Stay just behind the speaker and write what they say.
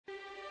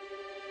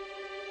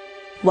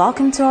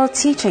Welcome to our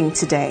teaching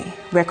today,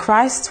 where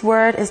Christ's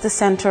Word is the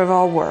center of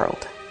our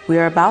world. We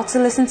are about to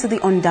listen to the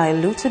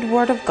undiluted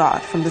Word of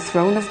God from the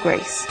throne of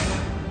grace.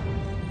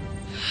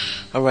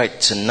 All right,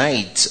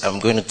 tonight I'm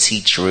going to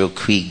teach real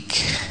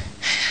quick,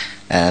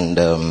 and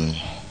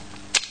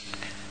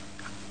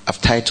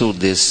I've titled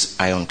this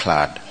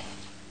Ironclad.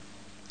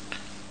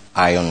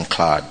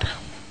 Ironclad.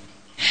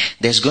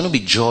 There's going to be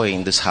joy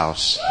in this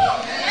house.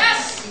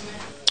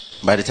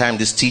 By the time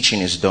this teaching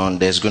is done,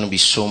 there's going to be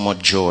so much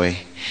joy,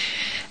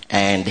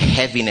 and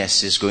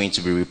heaviness is going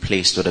to be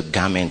replaced with a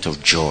garment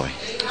of joy.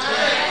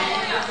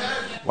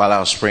 While I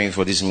was praying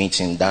for this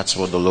meeting, that's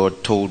what the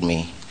Lord told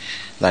me,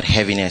 that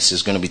heaviness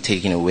is going to be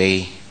taken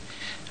away,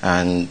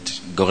 and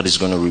God is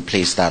going to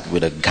replace that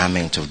with a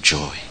garment of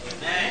joy.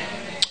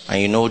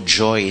 And you know,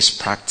 joy is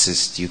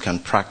practiced. You can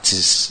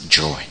practice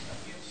joy.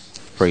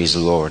 Praise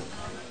the Lord.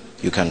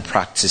 You can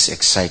practice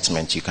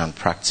excitement. You can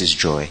practice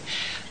joy.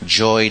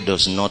 Joy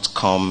does not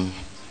come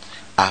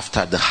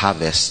after the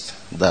harvest.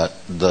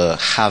 The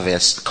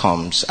harvest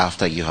comes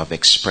after you have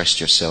expressed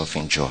yourself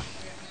in joy.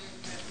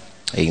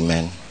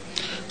 Amen.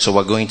 So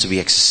we're going to be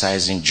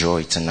exercising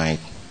joy tonight.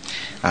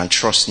 And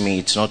trust me,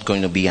 it's not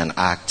going to be an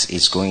act.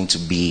 It's going to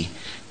be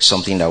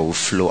something that will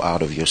flow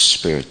out of your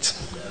spirit.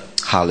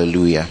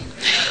 Hallelujah.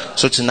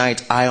 So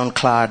tonight,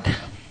 Ironclad,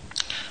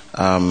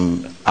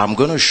 I'm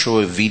going to show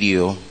a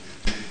video,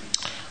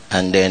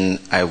 and then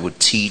I will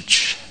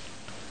teach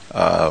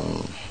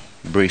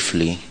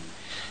briefly.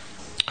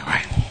 All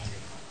right.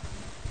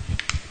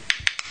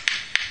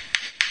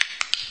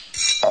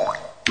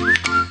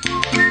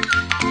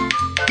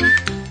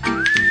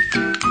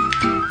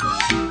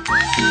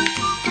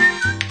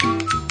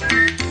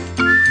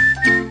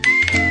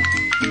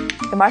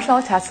 The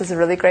marshmallow test is a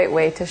really great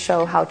way to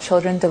show how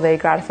children delay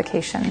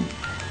gratification.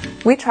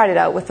 We tried it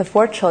out with the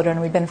 4 children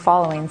we've been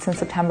following since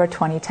September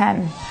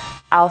 2010.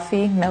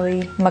 Alfie,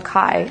 Millie,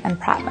 Mackay, and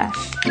Pratmesh.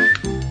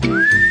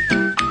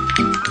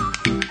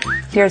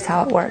 Here's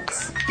how it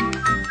works.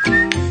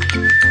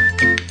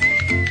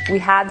 We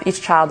had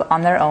each child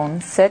on their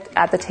own sit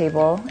at the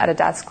table at a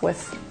desk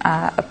with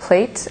a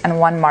plate and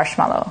 1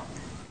 marshmallow.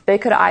 They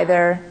could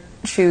either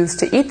choose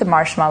to eat the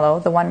marshmallow,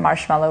 the 1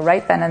 marshmallow,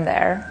 right then and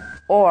there,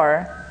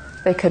 or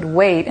they could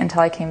wait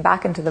until I came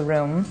back into the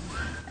room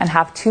and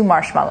have 2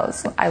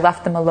 marshmallows. I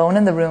left them alone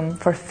in the room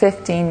for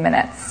 15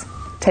 minutes.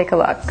 Take a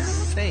look.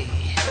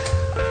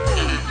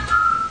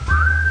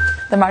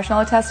 The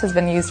marshmallow test has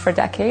been used for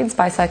decades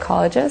by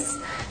psychologists.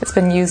 It's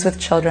been used with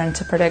children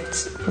to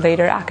predict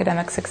later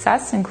academic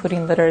success,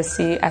 including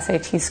literacy,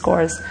 SAT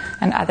scores,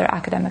 and other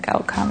academic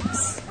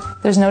outcomes.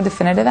 There's no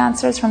definitive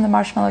answers from the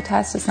marshmallow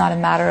test. It's not a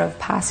matter of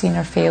passing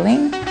or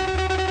failing.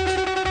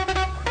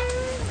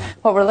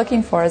 What we're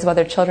looking for is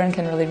whether children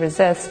can really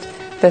resist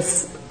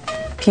this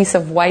piece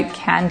of white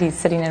candy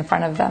sitting in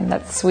front of them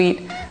that's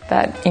sweet,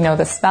 that,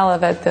 the smell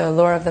of it, the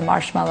allure of the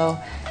marshmallow.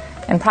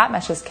 In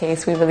Pratmesh's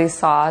case, we really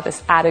saw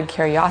this added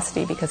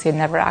curiosity because he had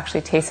never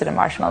actually tasted a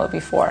marshmallow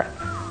before.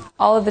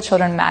 All of the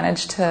children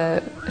managed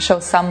to show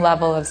some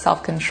level of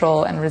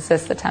self-control and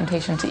resist the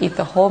temptation to eat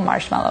the whole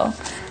marshmallow.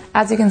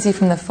 As you can see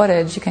from the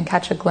footage, you can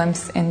catch a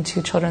glimpse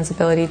into children's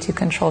ability to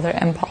control their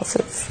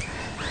impulses.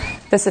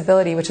 This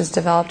ability, which is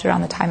developed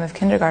around the time of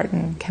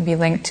kindergarten, can be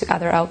linked to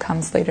other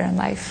outcomes later in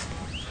life.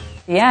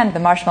 At the end, the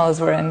marshmallows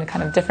were in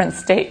kind of different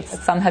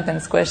states. Some had been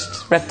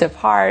squished, ripped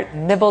apart,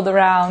 nibbled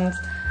around.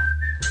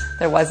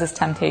 There was this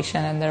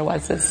temptation and there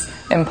was this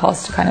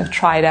impulse to kind of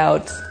try it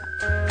out.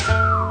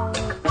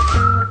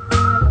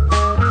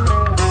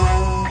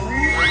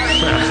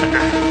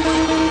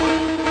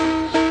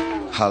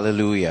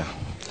 Hallelujah.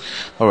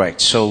 All right,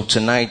 so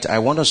tonight I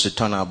want us to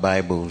turn our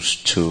Bibles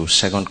to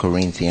 2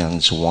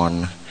 Corinthians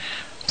 1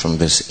 from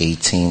verse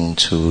 18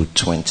 to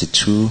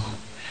 22.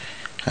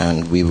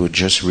 And we will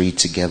just read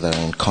together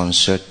in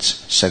concert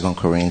 2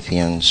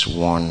 Corinthians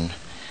 1,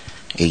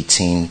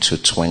 18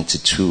 to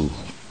 22.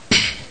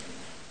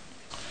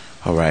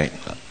 All right,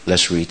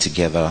 let's read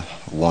together.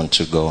 1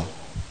 to go.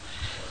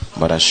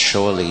 But as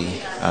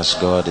surely as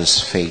God is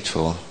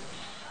faithful,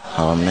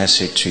 our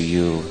message to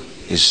you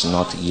is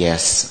not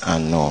yes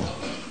and no.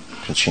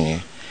 Continue.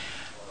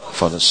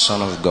 For the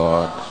Son of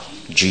God,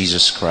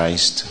 Jesus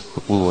Christ,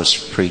 who was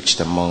preached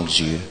amongst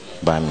you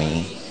by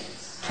me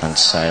and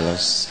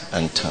Silas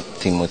and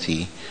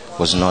Timothy,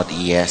 was not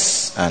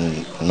yes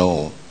and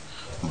no,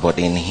 but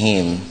in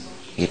him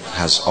it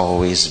has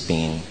always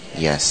been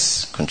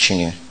yes.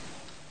 Continue.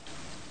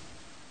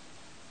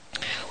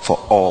 For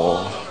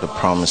all the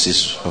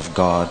promises of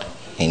God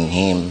in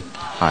him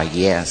are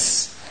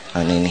yes,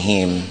 and in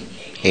him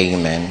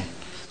amen,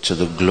 to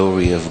the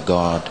glory of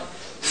God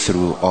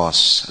through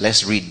us.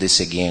 Let's read this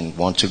again.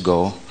 1 to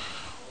go.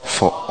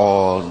 For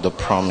all the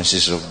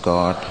promises of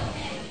God.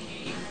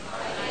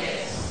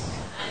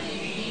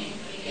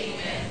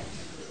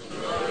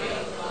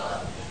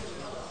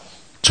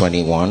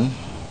 21.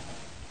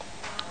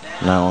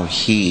 Now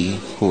he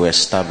who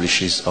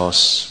establishes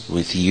us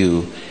with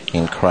you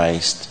in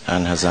Christ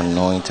and has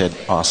anointed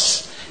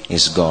us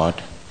is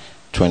God.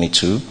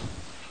 22.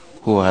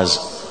 Who has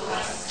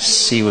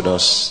sealed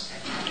us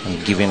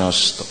and giving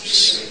us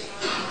thoughts.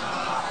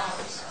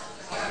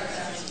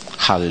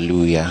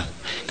 Hallelujah.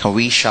 Can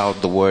we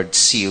shout the word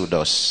sealed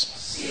us?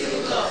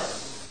 Sealed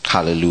us.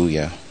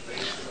 Hallelujah.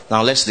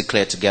 Now let's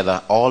declare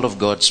together, all of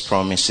God's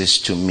promises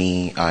to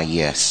me are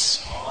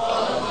yes. All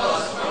of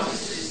God's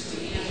promises to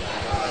me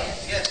are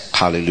yes.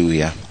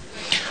 Hallelujah.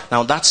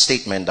 Now that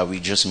statement that we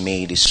just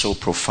made is so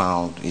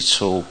profound, it's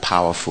so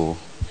powerful,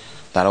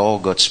 that all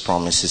God's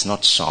promises,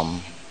 not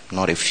some,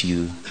 not a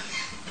few,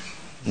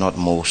 not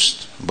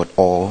most, but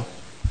all,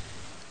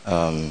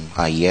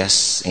 are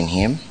yes in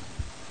Him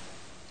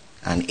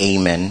and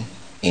amen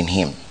in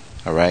Him.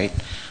 Alright?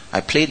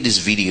 I played this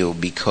video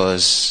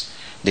because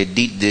they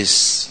did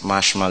this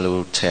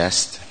marshmallow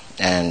test,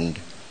 and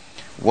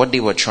what they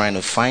were trying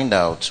to find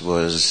out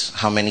was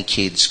how many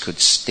kids could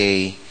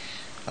stay,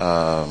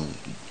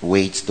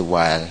 wait the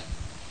while,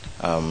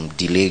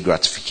 delay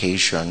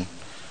gratification,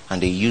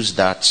 and they used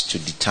that to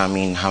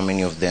determine how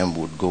many of them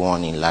would go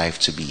on in life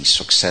to be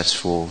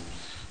successful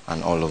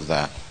and all of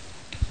that.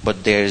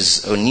 But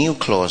there's a new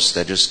clause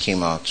that just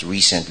came out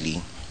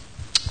recently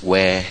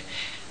where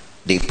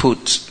they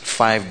put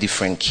 5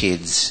 different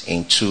kids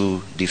in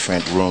 2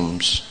 different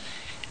rooms,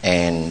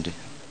 and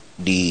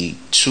the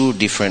 2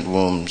 different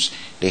rooms,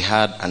 they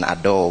had an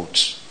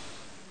adult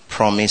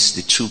promise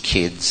the 2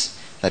 kids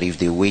that if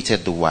they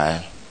waited a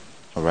while,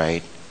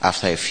 alright,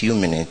 after a few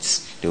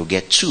minutes, they will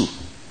get 2.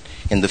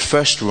 In the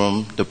first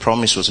room, the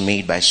promise was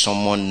made by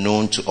someone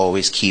known to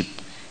always keep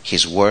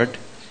his word.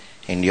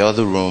 In the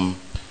other room,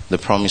 the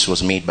promise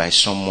was made by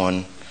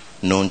someone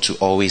known to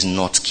always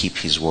not keep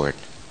his word.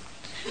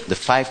 The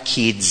 5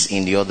 kids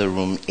in the other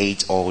room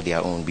ate all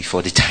their own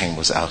before the time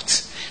was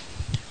out.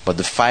 But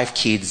the 5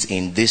 kids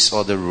in this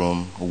other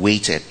room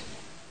waited.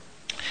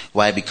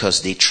 Why?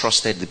 Because they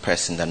trusted the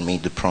person that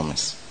made the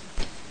promise.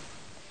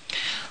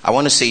 I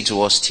want to say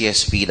to us,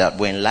 TSP, that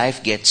when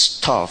life gets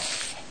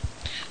tough,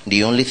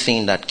 the only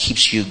thing that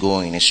keeps you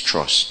going is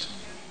trust.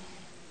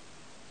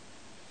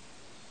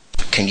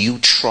 Can you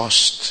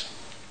trust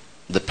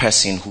the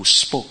person who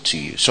spoke to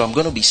you? So I'm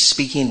going to be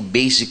speaking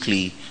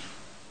basically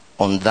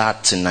on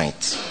that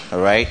tonight.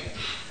 Alright?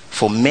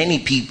 For many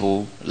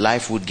people,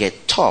 life would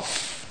get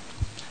tough.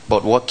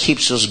 But what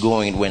keeps us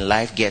going when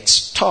life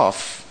gets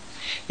tough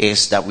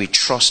is that we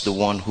trust the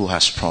one who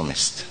has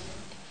promised.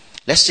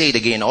 Let's say it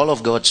again. All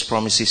of God's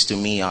promises to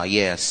me are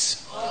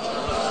yes.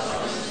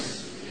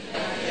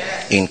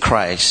 In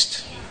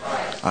Christ.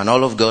 And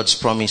all of God's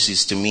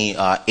promises to me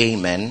are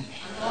amen.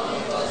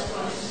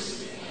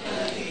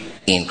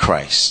 In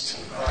Christ.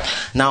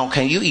 Now,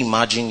 can you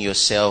imagine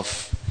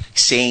yourself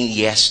saying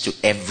yes to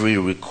every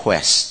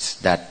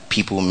request that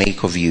people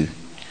make of you?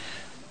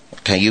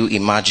 Can you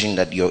imagine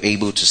that you're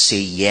able to say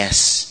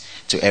yes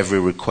to every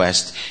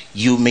request?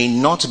 You may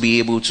not be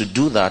able to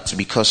do that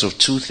because of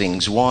 2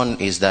 things. One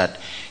is that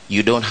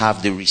you don't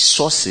have the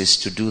resources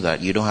to do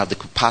that. You don't have the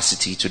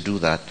capacity to do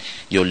that.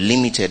 You're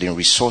limited in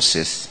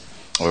resources.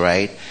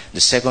 Alright?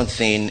 The second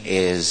thing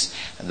is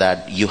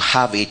that you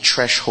have a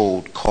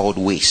threshold called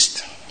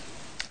waste.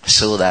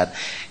 So that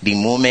the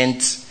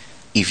moment,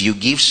 if you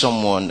give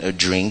someone a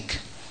drink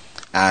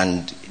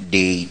and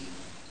they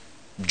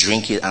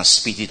drink it and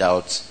spit it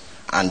out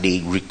and they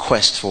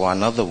request for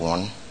another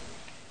one,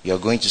 you're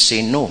going to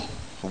say no.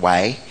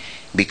 Why?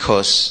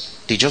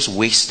 Because they just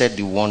wasted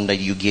the one that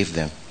you gave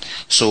them.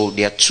 So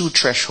there are 2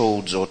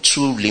 thresholds or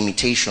 2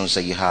 limitations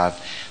that you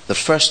have. The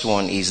first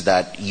one is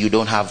that you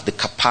don't have the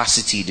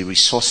capacity, the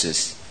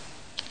resources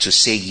to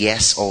say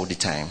yes all the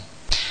time.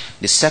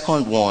 The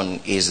second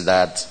one is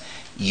that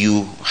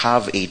you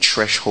have a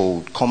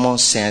threshold. Common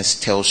sense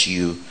tells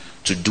you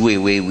to do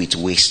away with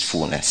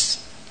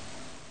wastefulness.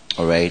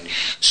 Alright?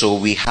 So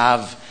we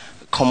have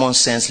common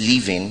sense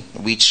living,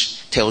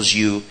 which tells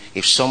you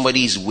if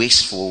somebody is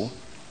wasteful,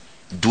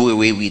 do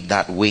away with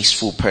that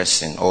wasteful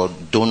person, or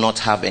do not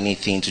have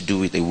anything to do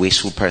with a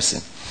wasteful person.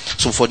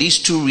 So for these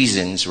 2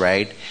 reasons,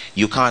 right,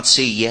 you can't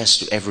say yes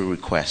to every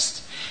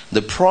request.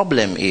 The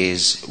problem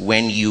is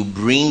when you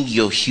bring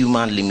your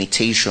human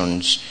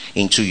limitations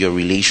into your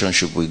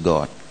relationship with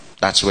God.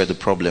 That's where the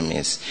problem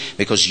is.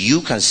 Because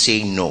you can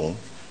say no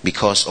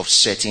because of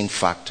certain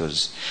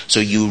factors. So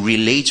you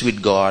relate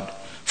with God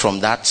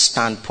from that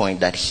standpoint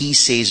that He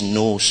says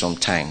no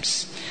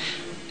sometimes.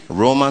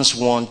 Romans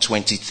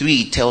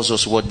 1:23 tells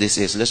us what this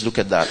is. Let's look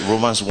at that.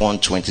 Romans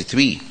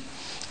 1:23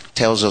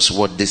 tells us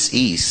what this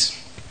is.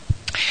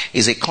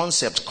 It's a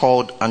concept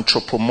called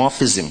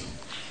anthropomorphism.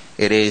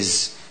 It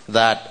is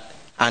that,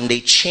 and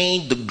they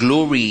changed the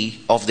glory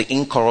of the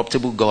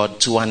incorruptible God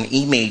to an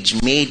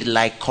image made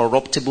like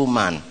corruptible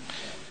man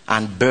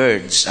and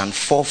birds and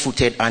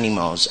 4-footed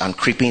animals and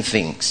creeping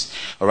things.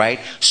 Alright?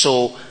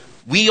 So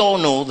we all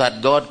know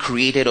that God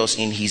created us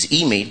in His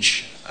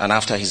image and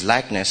after His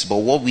likeness, but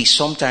what we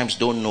sometimes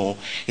don't know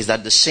is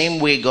that the same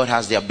way God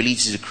has the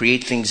ability to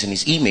create things in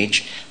His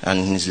image and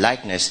in His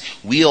likeness,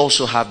 we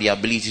also have the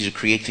ability to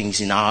create things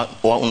in our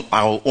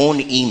own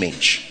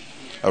image,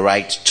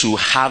 alright, to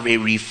have a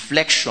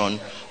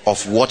reflection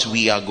of what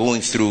we are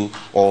going through,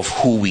 of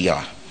who we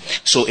are.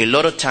 So a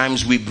lot of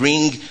times we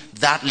bring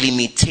that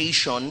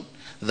limitation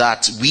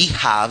that we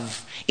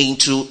have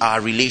into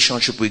our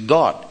relationship with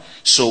God.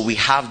 So we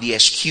have the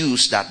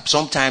excuse that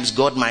sometimes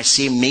God might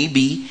say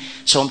maybe,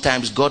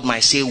 sometimes God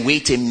might say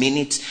wait a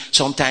minute,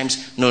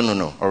 sometimes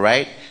no. All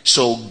right?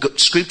 So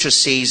scripture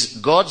says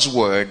God's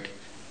word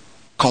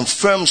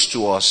confirms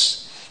to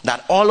us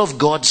that all of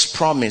God's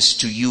promise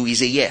to you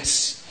is a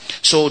yes.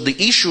 So the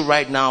issue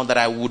right now that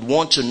I would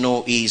want to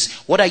know is,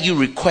 what are you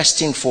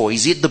requesting for?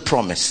 Is it the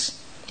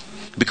promise?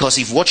 Because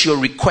if what you're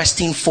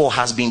requesting for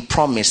has been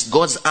promised,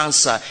 God's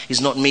answer is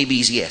not maybe,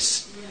 is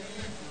yes.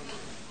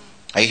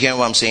 Are you hearing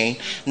what I'm saying?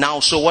 Now,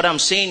 so what I'm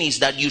saying is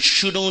that you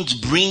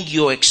shouldn't bring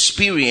your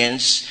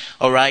experience,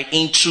 all right,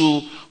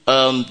 into,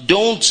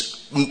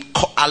 don't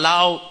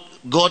allow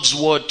God's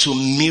word to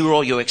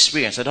mirror your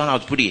experience. I don't know how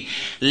to put it.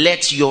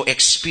 Let your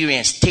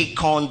experience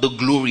take on the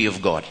glory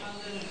of God.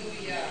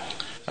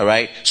 All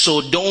right.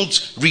 So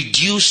don't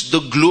reduce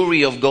the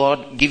glory of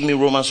God. Give me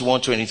Romans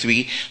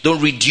 1:23.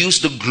 Don't reduce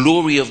the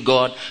glory of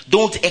God.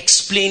 Don't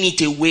explain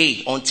it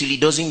away until it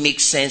doesn't make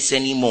sense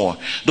anymore.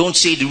 Don't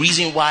say the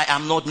reason why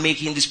I'm not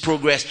making this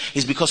progress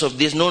is because of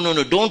this. No.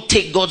 Don't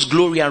take God's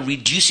glory and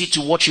reduce it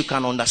to what you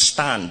can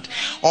understand.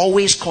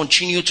 Always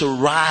continue to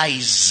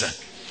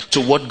rise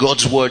to what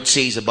God's word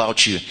says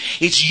about you.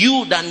 It's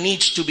you that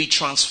needs to be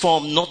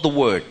transformed, not the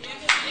word.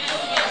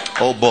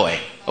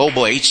 Oh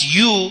boy, it's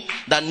you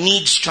that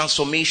needs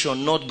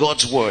transformation, not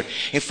God's word.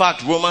 In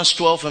fact, Romans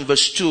 12 and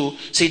verse 2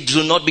 says,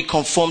 do not be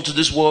conformed to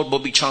this world,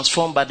 but be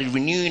transformed by the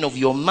renewing of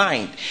your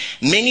mind.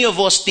 Many of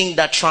us think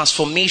that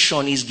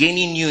transformation is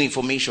gaining new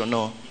information.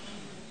 No.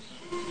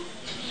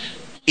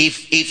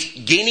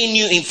 If gaining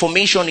new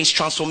information is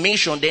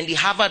transformation, then the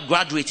Harvard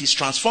graduate is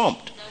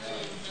transformed.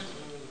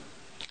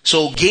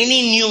 So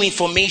gaining new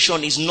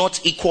information is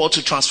not equal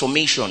to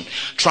transformation.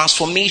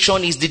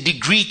 Transformation is the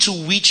degree to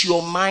which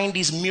your mind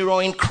is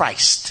mirroring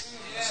Christ.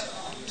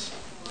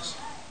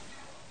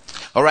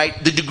 All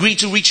right, the degree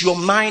to which your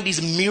mind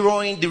is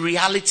mirroring the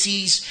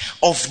realities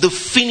of the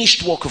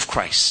finished work of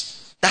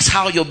Christ. That's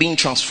how you're being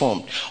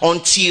transformed.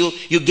 Until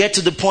you get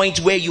to the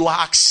point where you are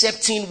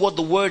accepting what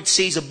the word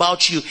says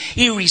about you,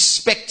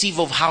 irrespective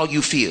of how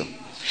you feel.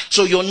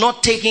 So you're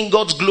not taking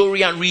God's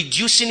glory and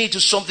reducing it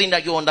to something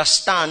that you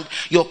understand.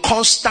 You're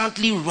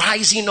constantly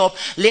rising up.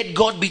 Let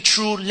God be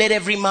true. Let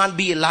every man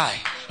be a lie.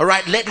 All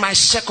right. Let my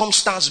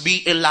circumstance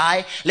be a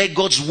lie. Let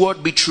God's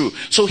word be true.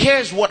 So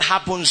here's what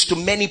happens to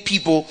many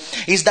people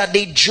is that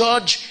they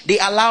judge, they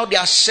allow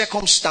their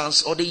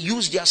circumstance, or they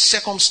use their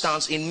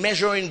circumstance in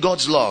measuring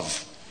God's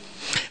love.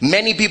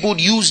 Many people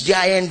use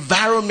their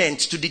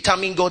environment to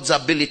determine God's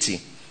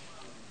ability.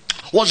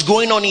 What's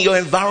going on in your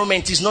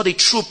environment is not a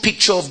true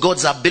picture of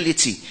God's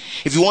ability.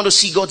 If you want to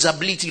see God's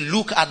ability,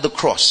 look at the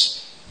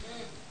cross.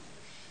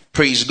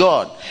 Praise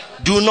God.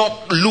 Do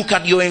not look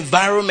at your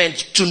environment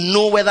to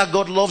know whether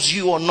God loves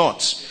you or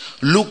not.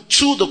 Look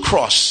to the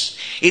cross.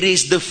 It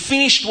is the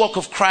finished work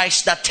of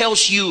Christ that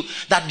tells you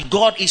that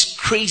God is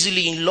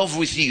crazily in love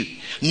with you,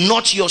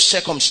 not your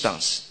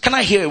circumstance. Can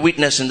I hear a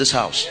witness in this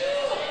house?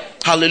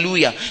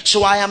 Hallelujah.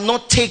 So I am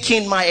not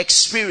taking my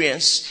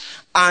experience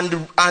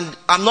and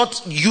I'm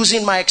not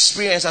using my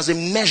experience as a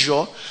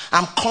measure.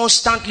 I'm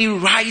constantly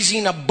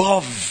rising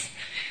above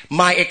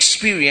my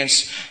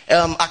experience,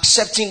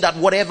 accepting that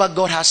whatever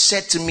God has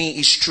said to me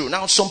is true.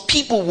 Now, some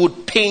people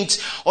would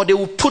paint, or they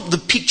would put the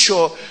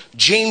picture,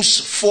 James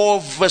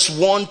 4 verse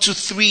 1 to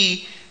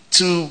 3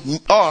 to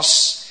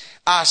us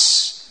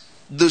as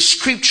the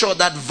scripture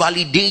that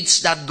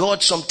validates that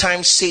God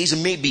sometimes says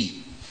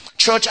maybe.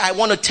 Church, I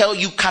want to tell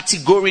you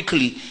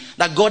categorically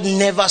that God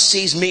never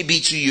says maybe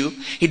to you.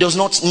 He does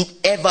not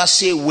ever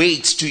say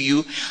wait to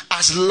you.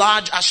 As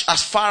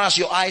far as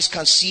your eyes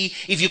can see,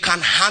 if you can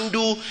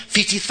handle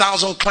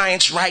 50,000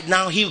 clients right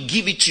now, He'll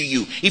give it to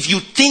you. If you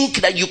think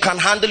that you can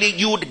handle it,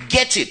 you would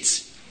get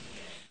it.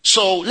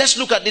 So let's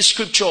look at this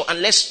scripture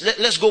and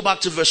let's go back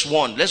to verse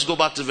 1. Let's go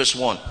back to verse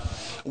 1.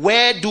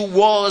 Where do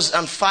wars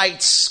and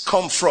fights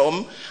come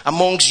from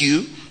amongst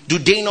you? Do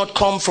they not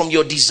come from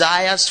your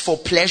desires for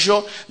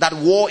pleasure that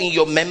war in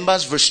your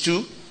members? Verse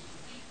 2.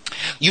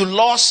 You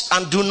lust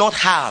and do not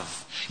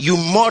have. You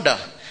murder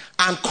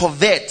and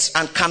covet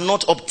and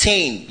cannot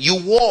obtain.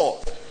 You war.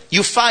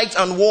 You fight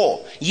and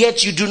war.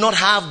 Yet you do not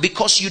have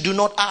because you do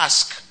not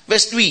ask.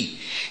 Verse 3.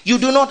 You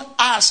do not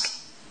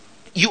ask.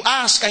 You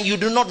ask and you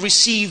do not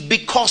receive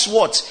because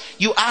what?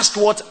 You ask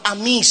what?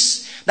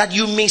 Amiss. That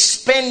you may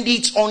spend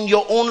it on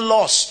your own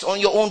lust, on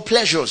your own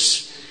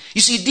pleasures. You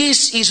see,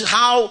 this is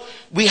how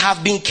we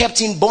have been kept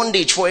in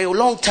bondage for a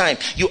long time.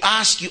 You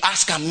ask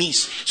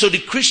amiss. So the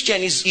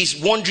Christian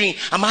is wondering,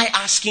 am I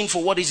asking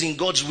for what is in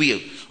God's will?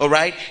 All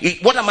right?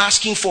 What I'm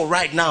asking for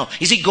right now,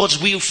 is it God's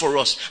will for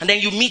us? And then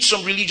you meet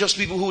some religious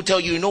people who tell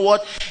you, you know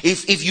what?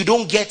 If you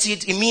don't get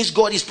it, it means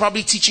God is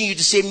probably teaching you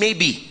to say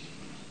maybe.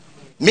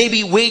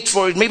 Maybe wait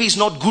for it. Maybe it's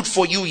not good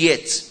for you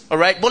yet. All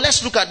right? But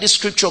let's look at this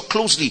scripture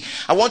closely.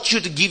 I want you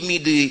to give me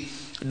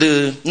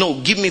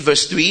give me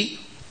verse 3.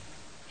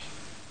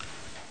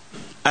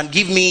 And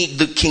give me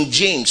the King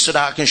James so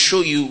that I can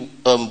show you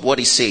what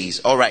it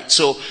says. All right.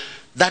 So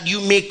that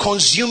you may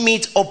consume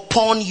it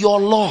upon your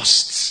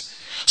lusts.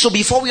 So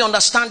before we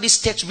understand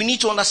this text, we need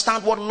to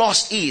understand what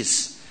lust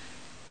is.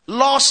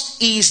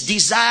 Lust is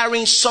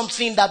desiring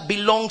something that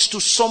belongs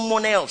to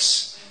someone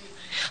else.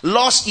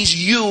 Lust is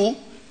you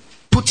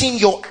putting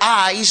your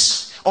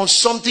eyes on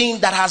something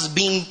that has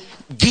been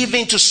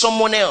given to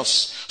someone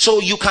else.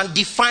 So you can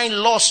define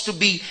lust to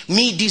be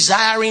me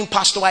desiring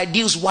Pastor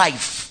Ideal's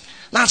wife.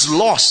 That's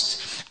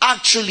lust.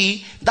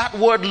 Actually, that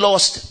word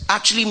lust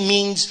actually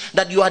means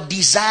that you are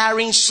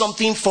desiring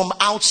something from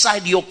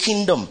outside your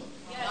kingdom.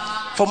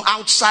 From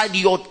outside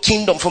your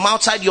kingdom, from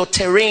outside your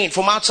terrain,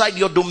 from outside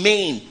your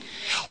domain.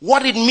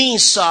 What it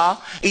means, sir,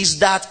 is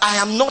that I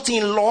am not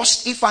in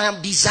lust if I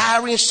am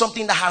desiring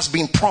something that has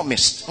been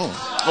promised.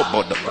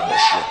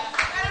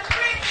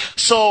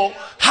 So,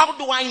 how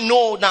do I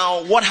know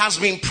now what has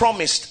been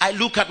promised? I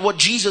look at what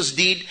Jesus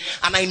did,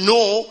 and I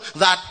know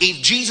that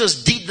if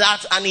Jesus did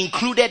that and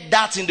included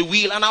that in the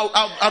will, and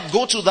I'll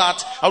go to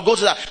that. I'll go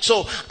to that.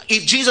 So,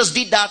 if Jesus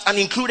did that and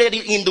included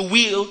it in the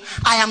will,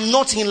 I am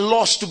not in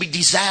lust to be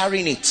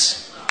desiring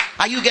it.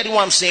 Are you getting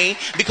what I'm saying?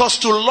 Because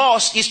to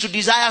lust is to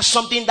desire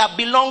something that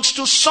belongs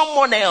to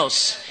someone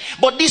else.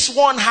 But this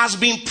one has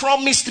been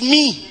promised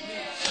me.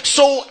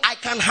 So I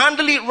can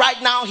handle it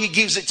right now, he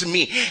gives it to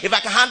me. If I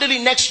can handle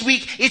it next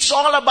week, it's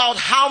all about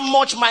how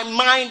much my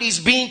mind is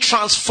being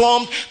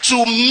transformed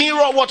to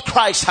mirror what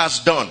Christ has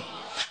done.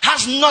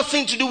 Has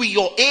nothing to do with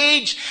your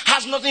age,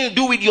 has nothing to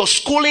do with your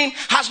schooling,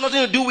 has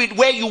nothing to do with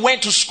where you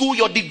went to school,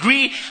 your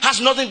degree,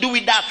 has nothing to do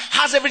with that.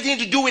 Has everything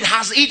to do with,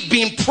 has it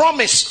been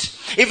promised?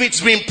 If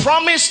it's been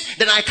promised,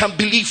 then I can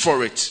believe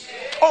for it.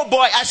 Oh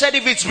boy, I said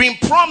if it's been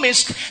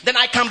promised, then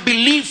I can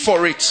believe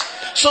for it.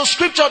 So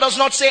scripture does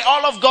not say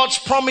all of God's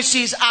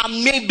promises are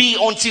maybe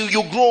until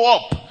you grow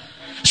up.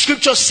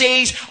 Scripture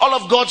says all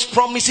of God's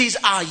promises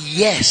are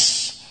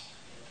yes.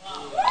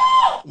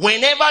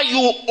 Whenever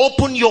you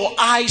open your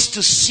eyes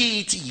to see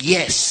it,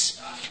 yes.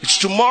 It's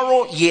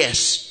tomorrow,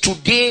 yes.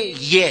 Today,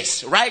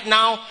 yes. Right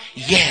now,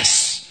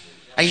 yes.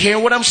 Are you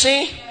hearing what I'm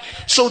saying?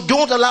 So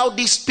don't allow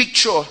this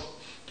picture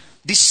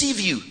deceive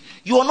you.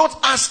 You are not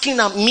asking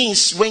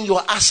amiss when you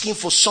are asking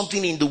for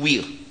something in the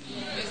will.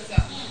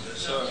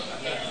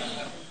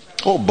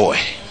 Oh boy.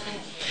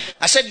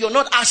 I said you're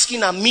not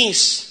asking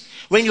amiss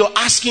when you're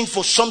asking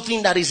for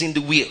something that is in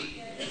the will.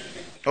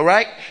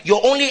 Alright?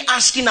 You're only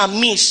asking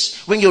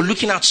amiss when you're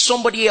looking at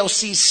somebody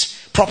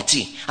else's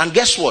property. And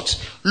guess what?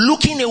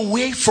 Looking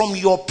away from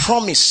your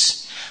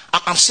promise.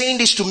 I'm saying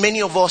this to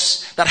many of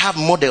us that have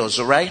models,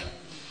 alright?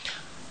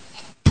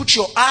 Put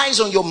your eyes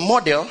on your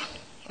model,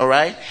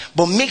 alright?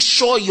 But make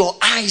sure your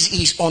eyes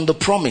is on the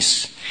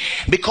promise.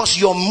 Because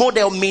your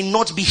model may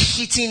not be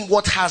hitting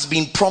what has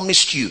been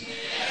promised you.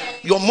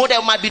 Your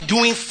model might be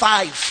doing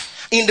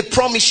 5. In the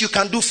promise you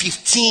can do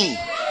 15.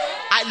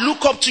 I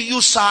look up to you,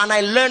 sir, and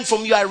I learn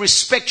from you. I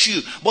respect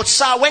you. But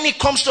sir, when it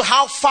comes to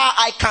how far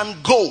I can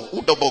go,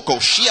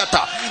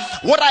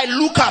 what I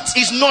look at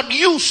is not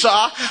you, sir.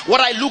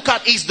 What I look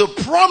at is the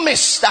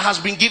promise that has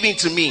been given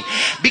to me.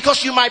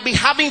 Because you might be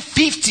having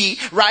 50,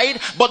 right?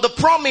 But the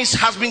promise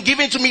has been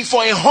given to me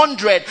for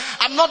 100.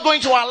 I'm not going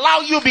to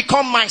allow you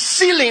become my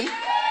ceiling.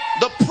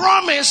 The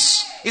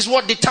promise is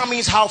what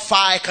determines how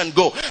far I can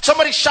go.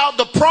 Somebody shout,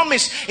 the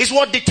promise is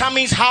what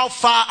determines how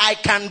far I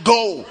can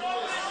go.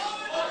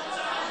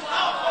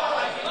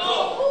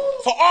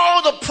 For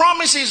all the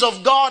promises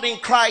of God in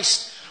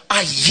Christ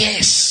are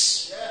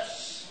yes.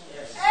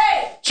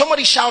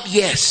 Somebody shout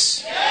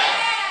yes.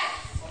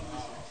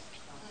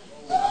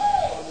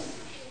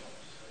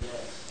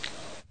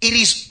 It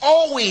is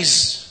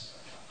always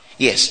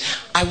yes.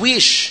 I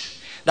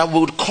wish that we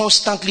would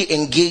constantly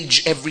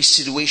engage every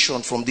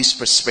situation from this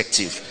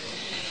perspective.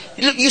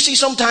 You see,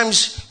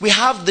 sometimes we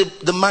have the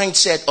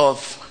mindset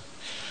of,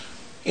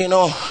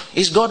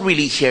 is God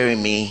really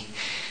hearing me?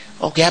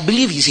 Okay, I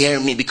believe he's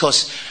hearing me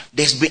because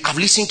I've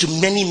listened to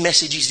many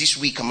messages this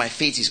week and my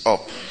faith is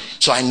up.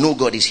 So I know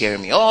God is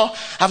hearing me. Or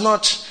I've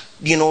not,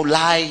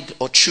 lied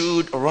or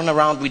chewed or run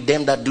around with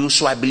them that do,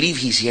 so I believe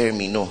he's hearing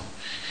me. No.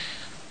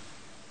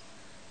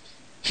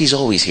 He's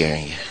always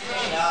hearing you.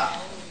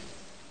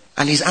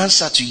 And his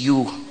answer to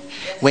you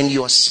when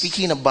you are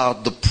speaking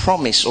about the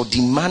promise or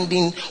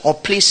demanding or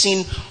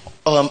placing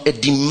a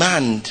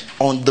demand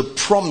on the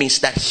promise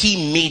that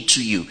he made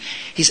to you,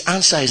 his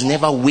answer is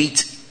never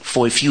wait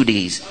for a few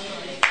days.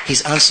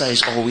 His answer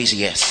is always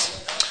yes.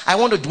 I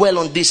want to dwell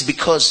on this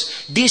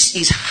because this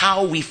is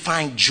how we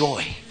find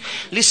joy.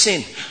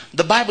 Listen,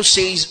 the Bible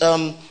says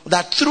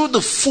that through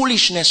the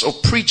foolishness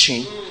of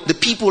preaching, the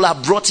people are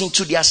brought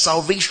into their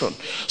salvation.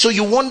 So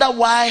you wonder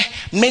why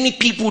many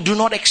people do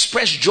not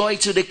express joy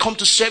till they come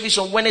to service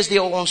on Wednesday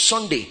or on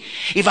Sunday.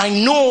 If I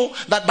know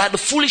that by the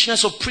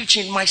foolishness of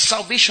preaching, my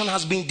salvation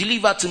has been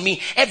delivered to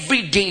me,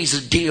 every day is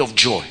a day of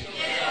joy.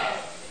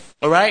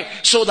 Alright?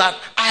 So that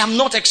I am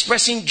not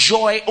expressing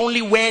joy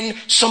only when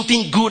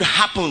something good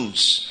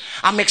happens.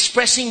 I'm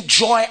expressing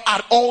joy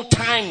at all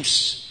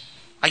times.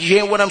 Are you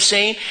hearing what I'm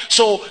saying?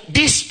 So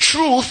this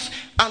truth,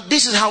 and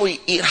this is how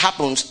it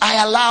happens.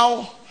 I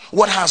allow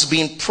what has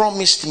been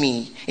promised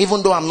me,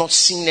 even though I'm not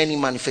seeing any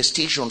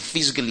manifestation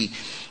physically,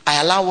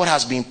 I allow what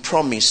has been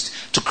promised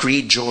to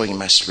create joy in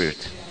my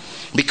spirit.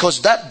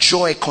 Because that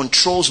joy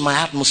controls my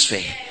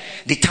atmosphere,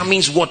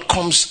 determines what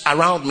comes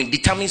around me,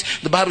 determines,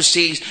 the Bible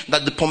says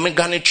that the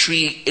pomegranate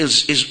tree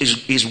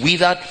is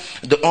withered,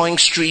 the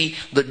orange tree,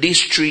 the this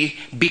tree,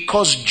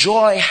 because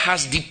joy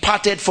has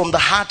departed from the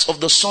hearts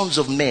of the sons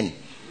of men.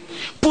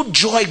 Put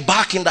joy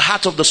back in the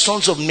heart of the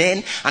sons of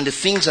men, and the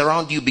things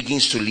around you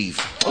begins to leave.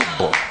 Oh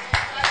boy.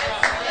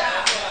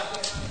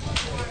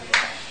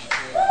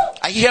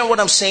 Are you hearing what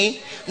I'm saying?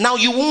 Now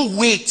you won't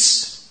wait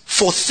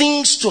for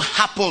things to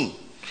happen.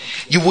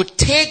 You would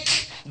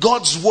take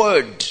God's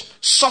word,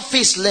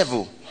 surface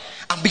level,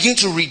 and begin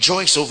to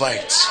rejoice over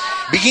it.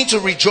 Begin to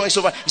rejoice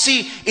over it. You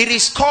see, it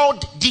is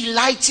called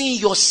delighting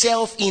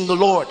yourself in the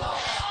Lord.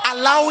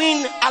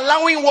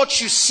 Allowing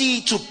what you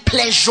see to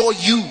pleasure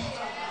you.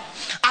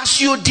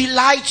 As you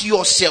delight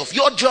yourself,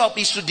 your job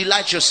is to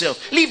delight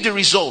yourself. Leave the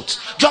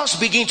results. Just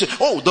begin to,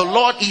 oh, the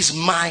Lord is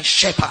my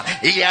shepherd.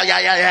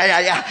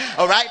 Yeah.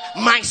 All right.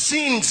 My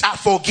sins are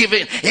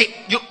forgiven. Hey,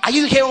 are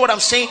you hearing what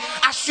I'm saying?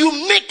 As you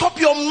make up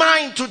your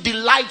mind to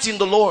delight in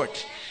the Lord,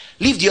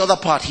 leave the other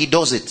part. He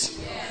does it.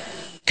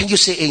 Can you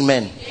say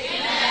amen?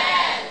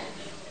 Amen.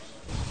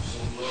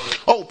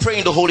 Oh, pray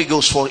in the Holy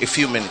Ghost for a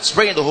few minutes.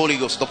 Pray in the Holy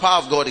Ghost. The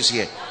power of God is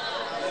here.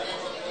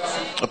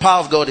 The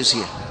power of God is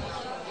here.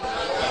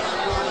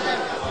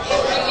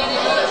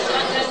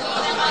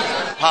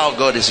 Power of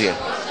God is here.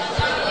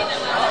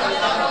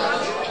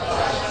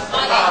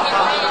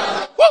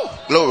 Woo!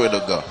 Glory to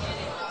God.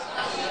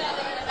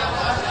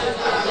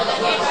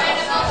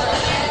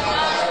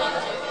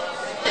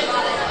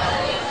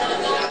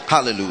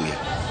 Hallelujah.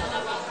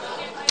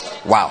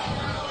 Wow.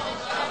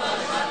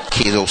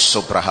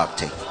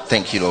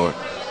 Thank you, Lord.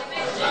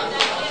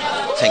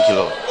 Thank you,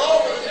 Lord.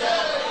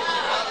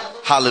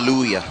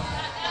 Hallelujah.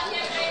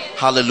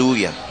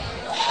 Hallelujah.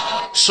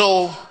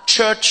 So,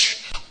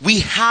 church, we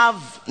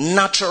have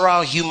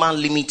natural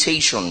human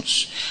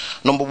limitations.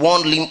 Number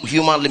one,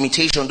 human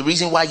limitation. The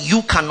reason why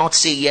you cannot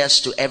say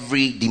yes to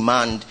every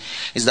demand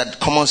is that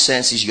common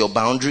sense is your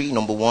boundary.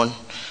 Number one.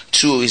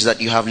 Two is that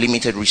you have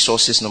limited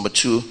resources. Number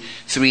two.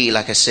 Three,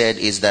 like I said,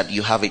 is that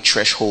you have a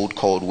threshold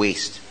called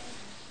waste.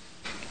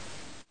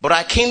 But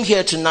I came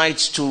here tonight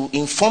to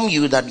inform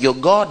you that your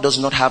God does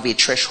not have a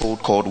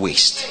threshold called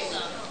waste.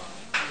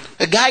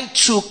 A guy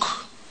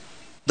took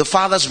the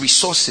father's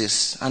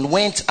resources and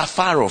went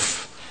afar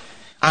off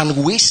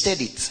and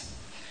wasted it.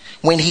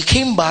 When he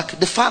came back,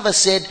 the father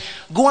said,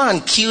 go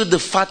and kill the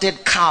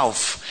fatted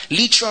calf,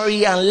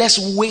 literally, and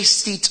let's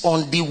waste it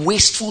on the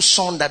wasteful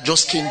son that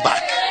just came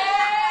back.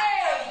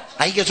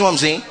 Are you getting what I'm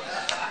saying?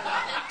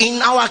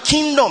 In our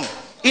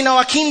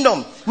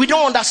kingdom, we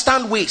don't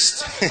understand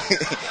waste.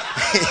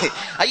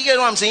 Are you getting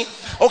what I'm saying?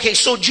 Okay,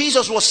 so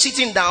Jesus was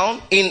sitting down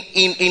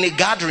in a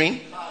gathering,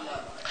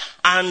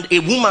 and a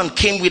woman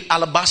came with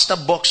alabaster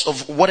box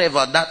of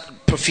whatever, that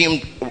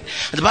perfume.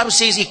 The Bible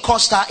says it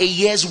cost her a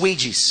year's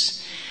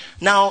wages.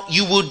 Now,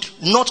 you would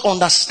not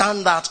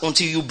understand that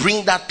until you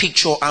bring that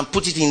picture and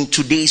put it in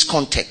today's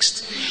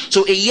context.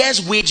 So a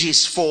year's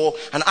wages for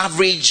an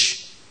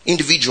average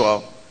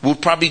individual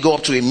would probably go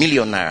up to ₦1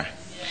 million.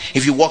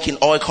 If you work in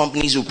oil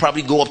companies, it will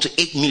probably go up to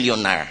 8 million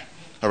naira.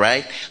 All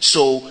right.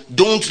 So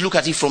don't look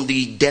at it from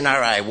the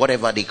denarii,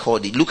 whatever they call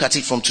it. Look at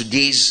it from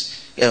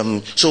today's.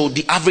 So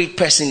the average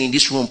person in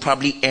this room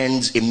probably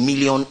earns $1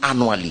 million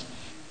annually.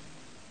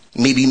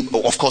 Maybe,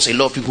 of course, a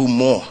lot of people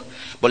more.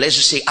 But let's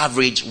just say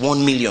average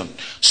 1 million.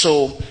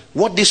 So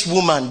what this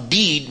woman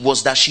did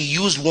was that she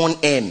used 1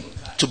 M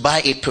to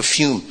buy a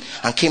perfume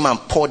and came and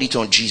poured it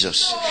on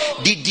Jesus.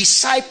 The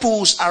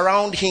disciples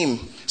around him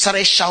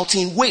started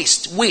shouting,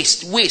 waste,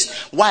 waste, waste.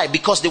 Why?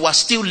 Because they were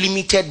still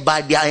limited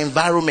by their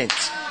environment.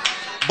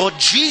 But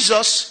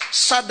Jesus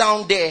sat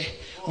down there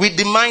with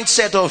the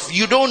mindset of,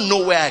 you don't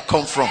know where I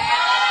come from.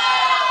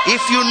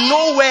 If you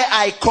know where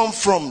I come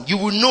from, you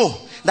will know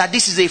that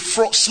this is a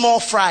small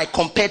fry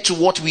compared to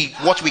what we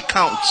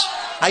count.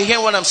 Are you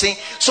hearing what I'm saying?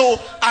 So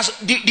as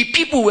the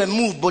people were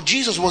moved, but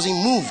Jesus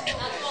wasn't moved.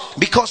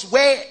 Because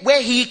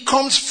where he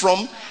comes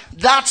from,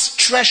 that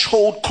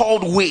threshold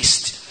called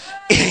waste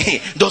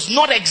does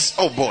not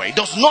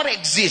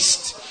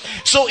exist.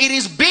 So it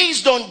is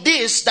based on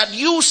this that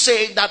you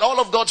say that all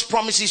of God's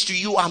promises to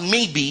you are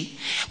maybe,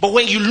 but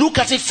when you look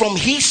at it from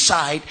his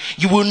side,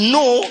 you will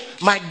know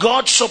my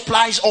God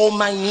supplies all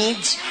my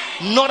needs,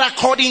 not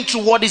according to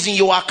what is in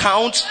your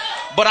account,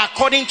 but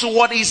according to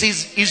what is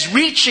his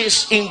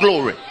riches in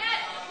glory.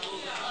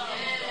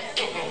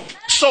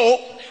 So,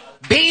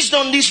 based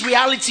on these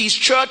realities,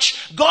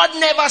 church, God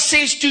never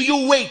says to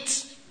you,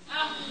 wait.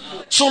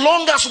 So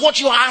long as what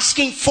you're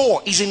asking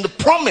for is in the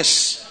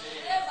promise.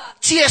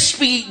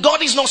 TSP,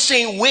 God is not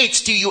saying wait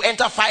till you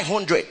enter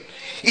 500.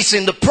 It's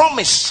in the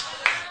promise.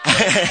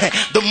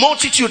 The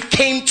multitude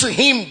came to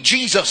him,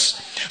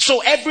 Jesus.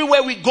 So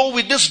everywhere we go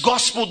with this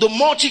gospel, the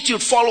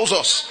multitude follows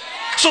us.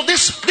 So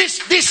this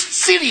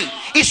city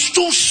is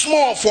too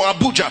small for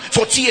Abuja,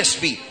 for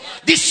TSP.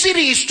 This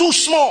city is too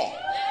small.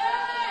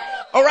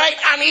 All right.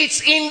 And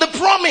it's in the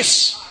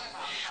promise.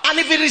 And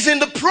if it is in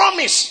the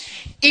promise,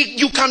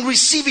 you can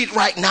receive it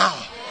right now.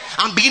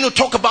 And begin to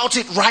talk about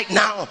it right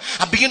now.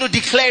 And begin to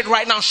declare it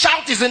right now.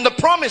 Shout, is in the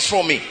promise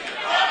for me.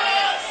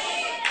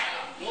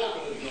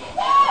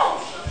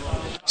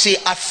 See,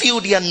 I feel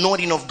the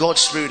anointing of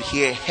God's Spirit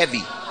here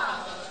heavy.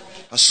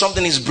 And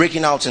something is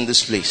breaking out in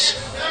this place.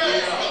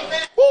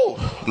 Woo!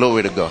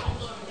 Glory to God.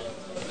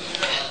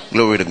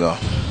 Glory to God.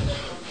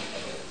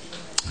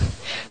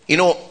 You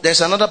know,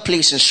 there's another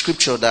place in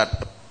scripture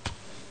that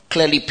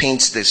clearly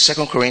paints this.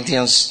 2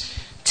 Corinthians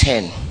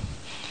 10.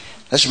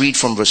 Let's read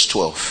from verse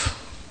 12.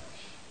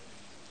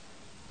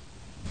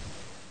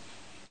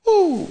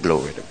 Ooh,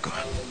 glory to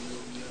God.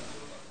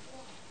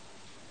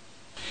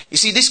 You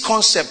see, this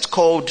concept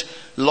called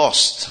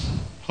lust,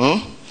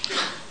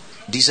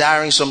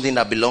 desiring something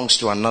that belongs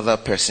to another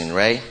person,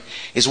 right,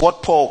 is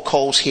what Paul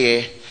calls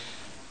here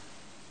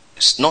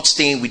not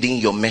staying within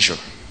your measure.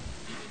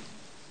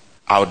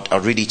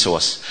 I'll read it to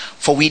us.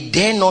 For we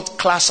dare not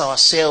class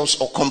ourselves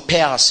or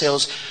compare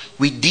ourselves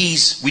with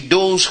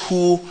those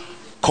who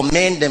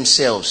commend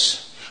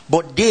themselves,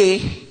 but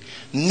they,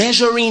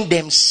 measuring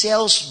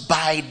themselves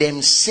by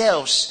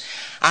themselves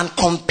and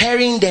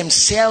comparing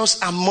themselves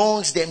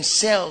amongst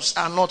themselves,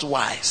 are not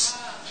wise.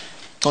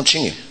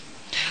 Continue.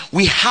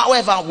 We,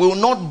 however, will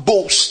not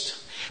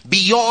boast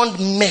beyond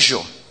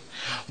measure,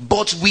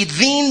 but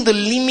within the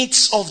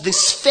limits of the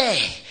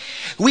sphere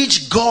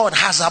which God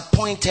has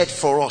appointed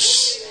for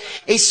us.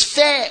 A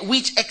sphere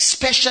which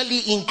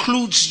especially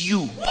includes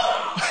you.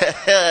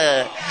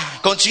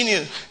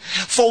 Continue.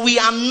 For we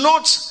are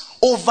not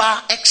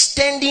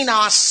overextending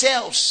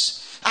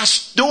ourselves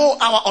as though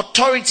our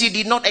authority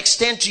did not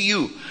extend to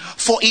you.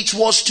 For it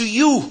was to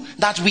you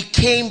that we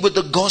came with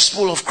the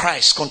gospel of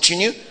Christ.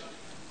 Continue.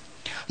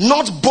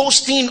 Not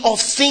boasting of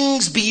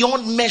things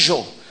beyond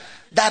measure,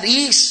 that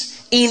is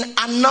in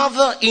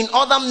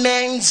other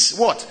men's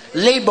what?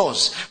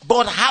 Labors,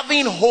 but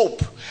having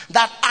hope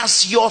that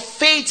as your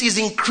faith is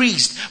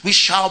increased, we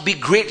shall be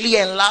greatly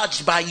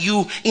enlarged by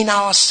you in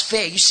our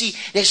sphere. You see,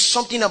 there's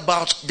something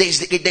about,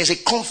 there's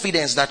a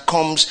confidence that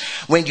comes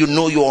when you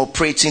know you're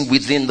operating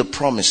within the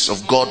promise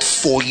of God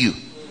for you.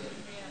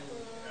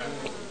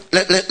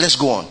 Let's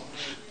go on.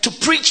 To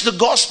preach the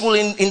gospel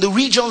in the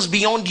regions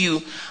beyond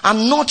you,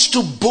 and not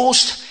to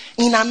boast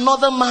in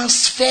another man's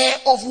sphere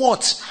of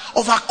what?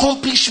 Of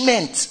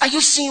accomplishment. Are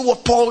you seeing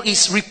what Paul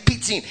is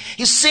repeating?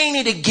 He's saying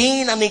it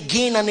again and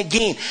again and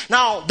again.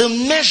 Now, the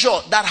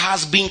measure that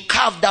has been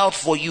carved out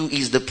for you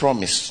is the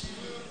promise.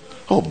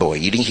 Oh boy,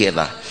 you didn't hear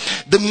that.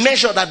 The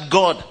measure that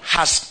God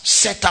has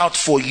set out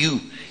for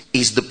you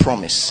is the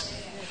promise.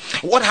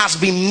 What has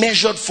been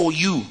measured for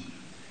you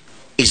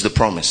is the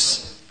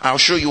promise. I'll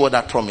show you what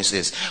that promise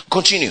is.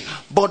 Continue.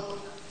 But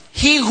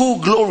he who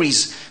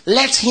glories,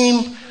 let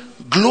him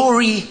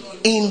glory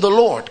in the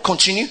Lord.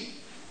 Continue.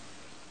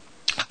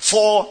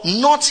 For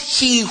not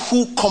he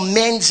who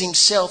commends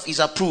himself is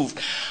approved,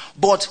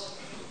 but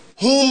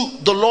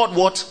whom the Lord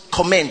what?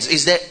 Commends.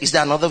 Is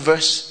there another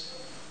verse?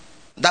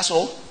 That's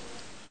all?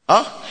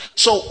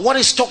 So what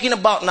it's talking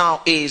about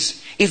now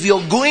is, if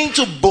you're going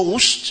to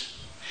boast,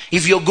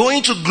 if you're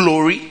going to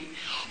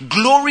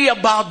glory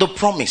about the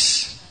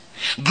promise.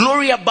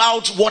 Glory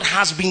about what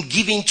has been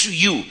given to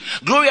you.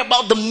 Glory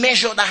about the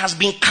measure that has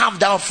been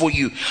carved out for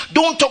you.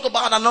 Don't talk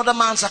about another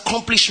man's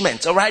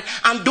accomplishment, all right?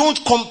 And don't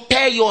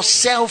compare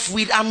yourself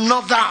with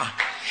another.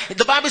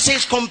 The Bible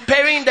says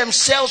comparing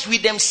themselves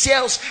with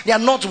themselves, they are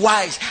not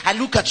wise. I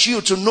look at you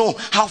to know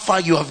how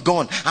far you have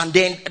gone. And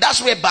then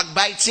that's where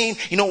backbiting,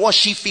 what's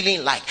she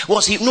feeling like?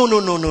 Was he? No.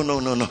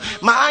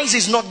 My eyes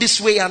is not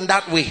this way and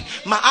that way.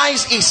 My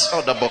eyes is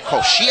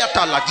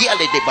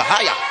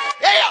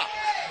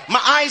my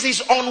eyes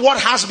is on what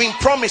has been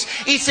promised.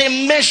 It's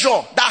a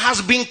measure that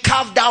has been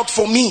carved out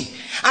for me.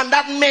 And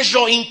that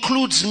measure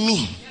includes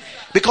me.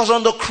 Because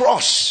on the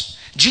cross,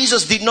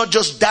 Jesus did not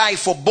just die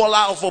for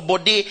Bola or for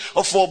Bode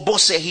or for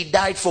Bose. He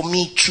died for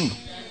me too.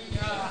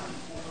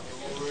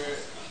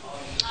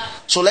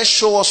 So let's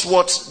show us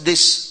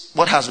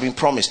what has been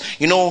promised.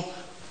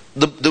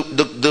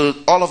 The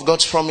all of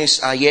God's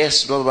promise are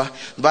yes, blah, blah, blah.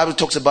 The Bible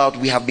talks about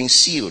we have been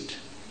sealed.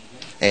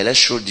 Hey, let's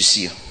show the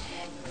seal.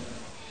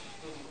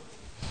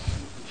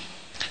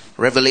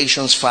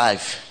 Revelations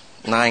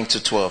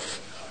 5:9-12.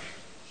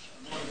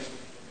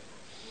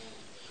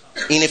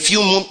 In a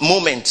few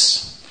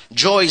moments,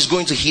 joy is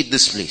going to hit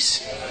this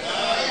place.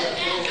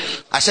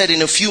 I said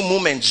in a few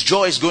moments,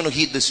 joy is going to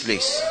hit this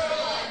place.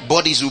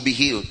 Bodies will be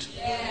healed.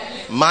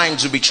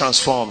 Minds will be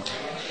transformed.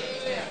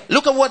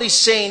 Look at what he's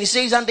saying. He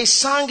says, and they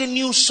sang a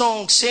new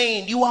song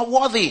saying, you are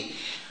worthy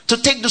to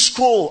take the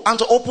scroll and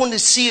to open the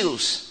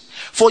seals.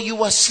 For you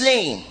were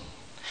slain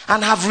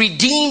and have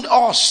redeemed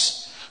us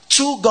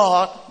to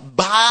God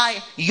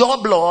by your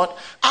blood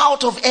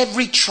out of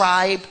every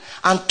tribe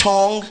and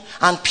tongue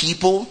and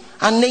people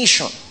and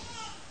nation.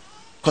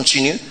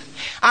 Continue.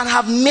 And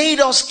have made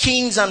us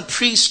kings and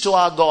priests to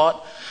our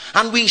God,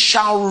 and we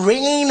shall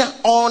reign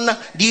on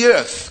the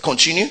earth.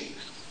 Continue.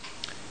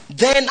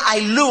 Then I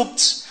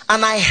looked,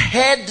 And I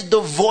heard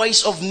the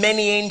voice of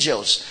many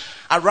angels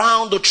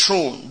around the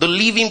throne, the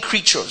living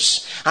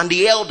creatures and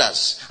the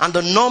elders, and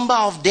the number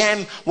of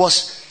them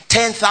was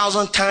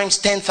 10,000 times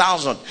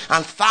 10,000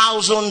 and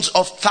thousands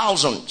of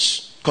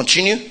thousands.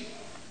 Continue.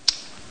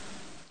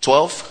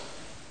 12.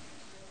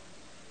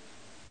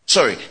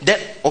 Sorry.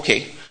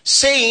 Okay.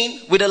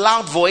 Saying with a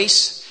loud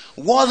voice,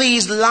 worthy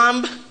is the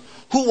Lamb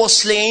who was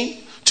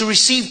slain to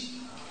receive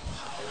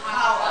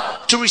power.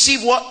 To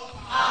receive what?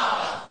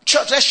 Power.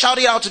 Church, let's shout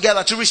it out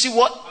together. To receive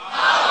what?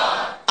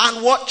 Power.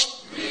 And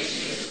what?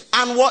 Riches.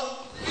 And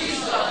what?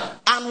 Wisdom.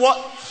 And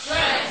what?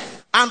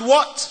 Strength. And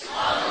what?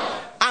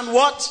 Honor. And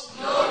what?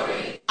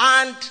 Glory.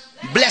 And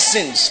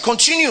blessings.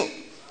 Continue.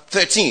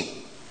 13.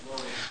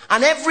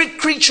 And every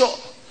creature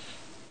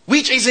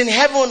which is in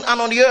heaven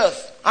and on the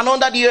earth and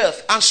under the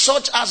earth, and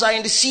such as are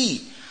in the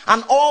sea,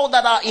 and all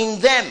that are in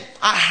them,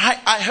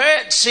 I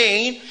heard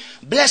saying,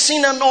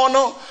 blessing and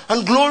honor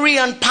and glory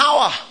and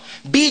power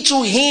be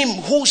to him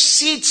who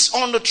sits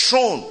on the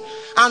throne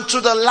and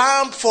to the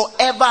Lamb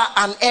forever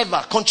and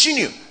ever.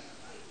 Continue.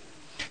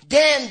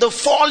 Then the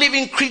 4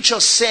 living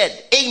creatures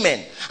said,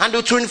 Amen. And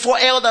the 24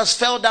 elders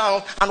fell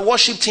down and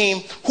worshipped him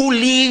who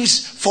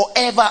lives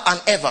forever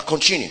and ever.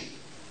 Continue.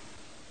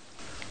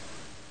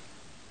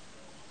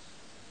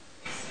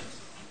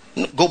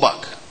 Go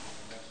back.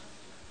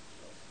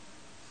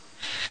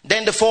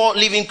 Then the 4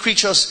 living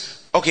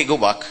creatures. Okay, go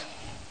back.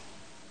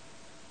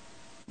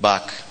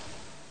 Back.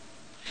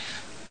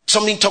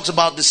 Something talks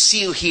about the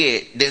seal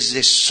here.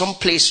 There's some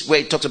place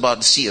where it talks about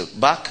the seal.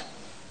 Back.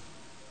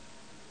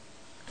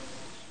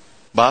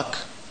 Back.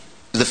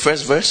 The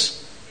first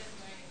verse.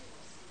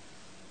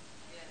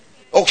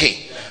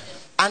 Okay.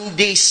 And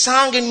they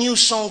sang a new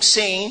song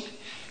saying,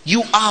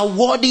 you are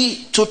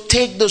worthy to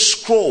take the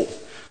scroll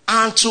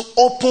and to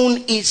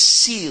open its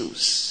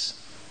seals.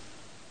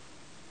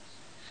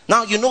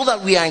 Now you know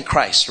that we are in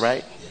Christ,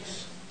 right?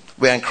 Yes.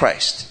 We are in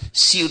Christ,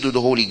 sealed with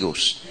the Holy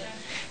Ghost. Yes.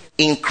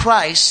 In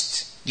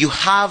Christ, you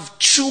have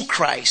to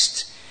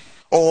Christ,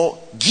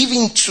 or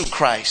giving to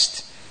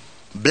Christ,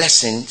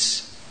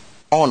 blessings,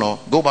 honor.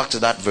 Go back to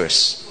that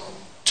verse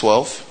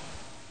 12.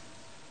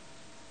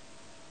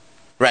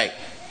 Right.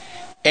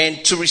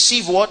 And to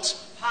receive what?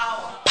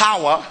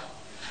 Power.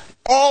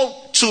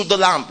 All to the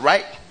Lamb,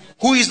 right?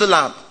 Who is the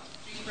Lamb?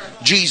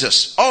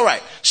 Jesus. All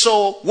right.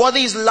 So, what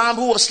is the Lamb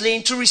who was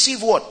slain to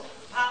receive what?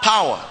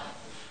 Power.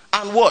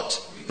 And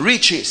what?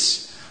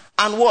 Riches.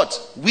 And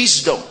what?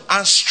 Wisdom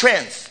and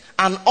strength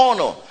and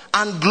honor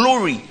and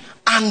glory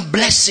and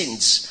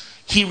blessings.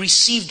 He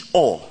received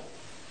all.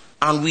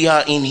 And we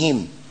are in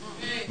him.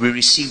 We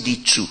received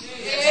it too.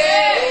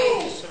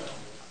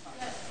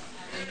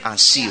 And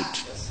sealed.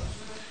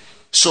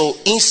 So,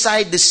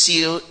 inside the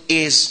seal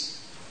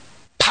is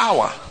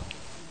power.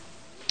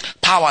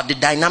 Power, the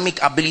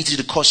dynamic ability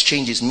to cause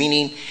changes.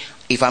 Meaning,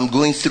 if I'm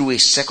going through a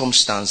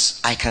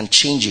circumstance, I can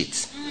change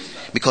it.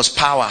 Because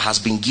power has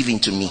been given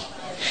to me.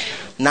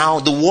 Now,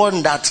 the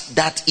one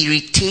that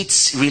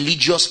irritates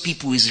religious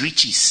people is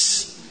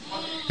riches.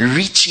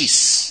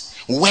 Riches.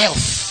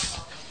 Wealth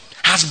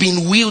has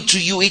been willed to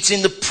you. It's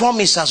in the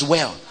promise as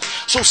well.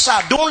 So, sir,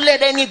 don't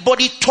let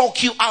anybody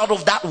talk you out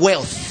of that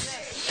wealth.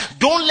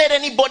 Don't let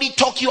anybody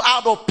talk you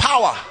out of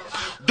power.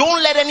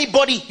 Don't let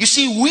anybody, you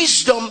see,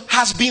 wisdom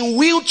has been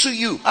willed to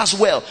you as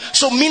well.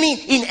 So meaning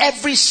in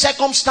every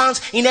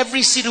circumstance, in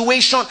every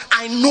situation,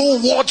 I know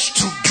what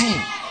to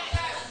do.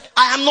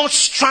 I am not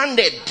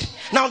stranded.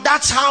 Now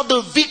that's how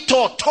the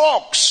victor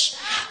talks.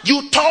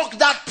 You talk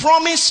that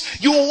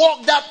promise, you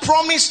walk that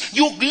promise,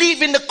 you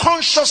live in the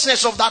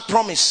consciousness of that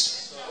promise.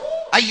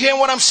 Are you hearing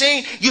what I'm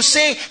saying? You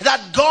say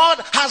that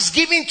God has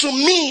given to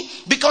me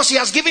because he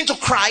has given to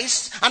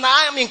Christ and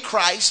I am in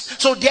Christ.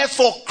 So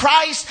therefore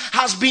Christ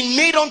has been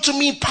made unto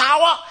me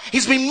power.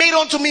 He's been made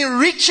unto me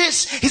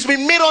riches. He's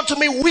been made unto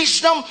me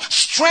wisdom,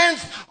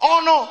 strength,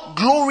 honor,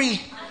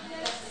 glory,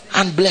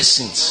 and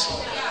blessings.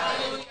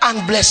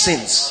 And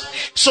blessings.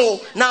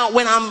 So now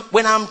when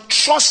I'm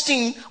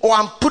trusting or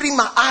I'm putting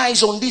my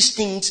eyes on these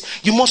things,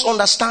 you must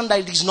understand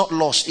that it is not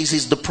lost. It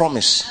is the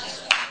promise.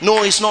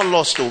 No, it's not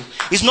lost though.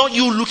 It's not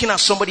you looking at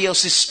somebody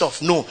else's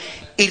stuff. No,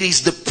 it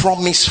is the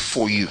promise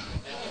for you.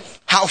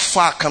 How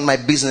far can my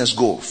business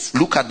go?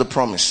 Look at the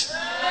promise.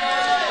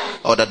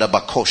 Or the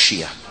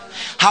bakoshia.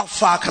 How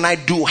far can I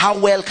do? How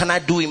well can I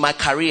do in my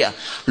career?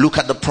 Look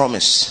at the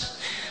promise.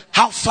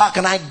 How far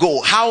can I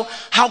go? How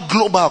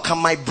global can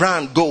my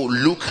brand go?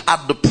 Look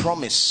at the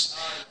promise.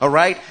 All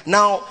right.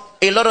 Now,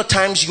 a lot of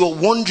times you're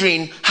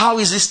wondering, how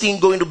is this thing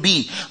going to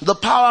be? The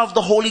power of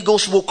the Holy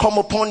Ghost will come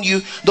upon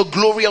you. The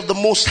glory of the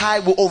Most High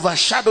will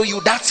overshadow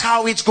you. That's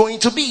how it's going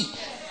to be.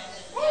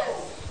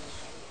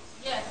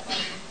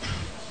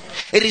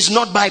 It is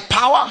not by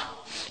power.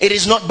 It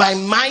is not by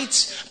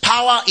might.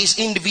 Power is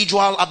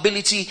individual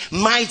ability.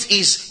 Might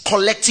is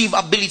collective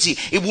ability.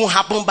 It won't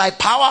happen by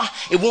power.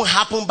 It won't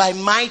happen by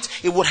might.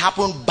 It will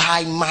happen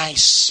by my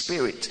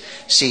spirit,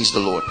 says the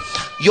Lord.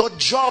 Your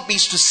job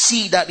is to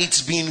see that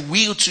it's been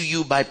willed to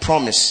you by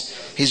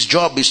promise. His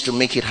job is to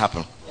make it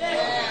happen.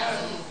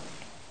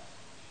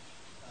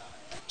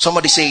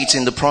 Somebody say it's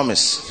in the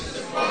promise.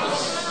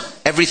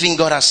 Everything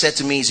God has said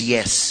to me is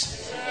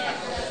yes.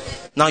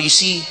 Now you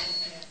see,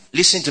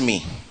 listen to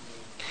me.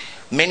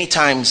 Many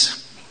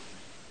times,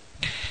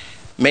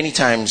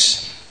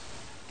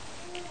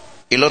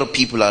 a lot of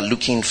people are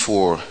looking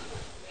for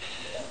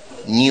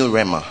new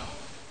rhema.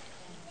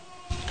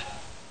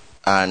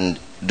 And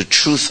the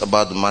truth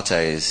about the matter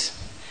is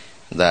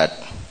that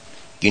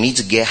you need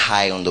to get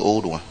high on the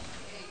old one.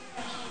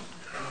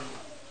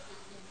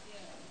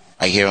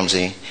 I hear what I'm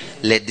saying.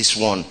 Let this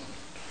one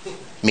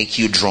make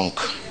you drunk.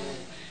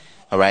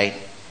 Alright?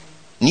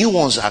 New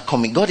ones are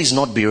coming. God is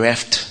not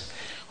bereft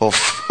of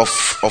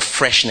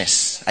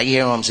freshness. I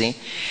hear what I'm saying.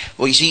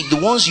 Well, you see, the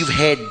ones you've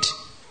heard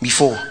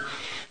before,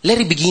 let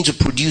it begin to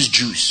produce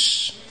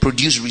juice,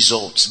 produce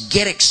results.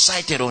 Get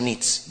excited on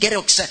it. Get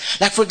excited.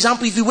 Like, for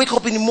example, if you wake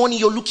up in the morning,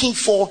 you're looking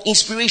for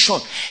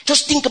inspiration.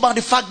 Just think about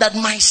the fact that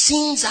my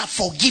sins are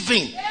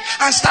forgiven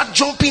and start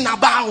jumping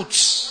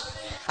about.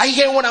 Are you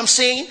hearing what I'm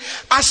saying?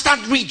 And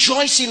start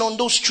rejoicing on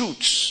those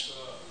truths.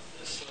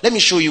 Let me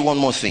show you one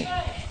more thing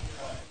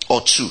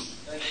or two.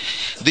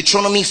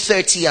 Deuteronomy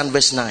 30 and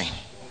verse 9.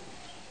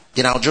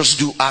 Then I'll just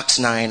do Acts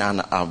 9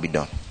 and I'll be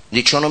done.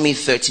 Deuteronomy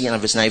 30 and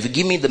verse 9. If you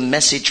give me the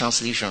Message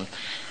translation,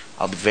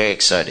 I'll be very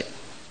excited.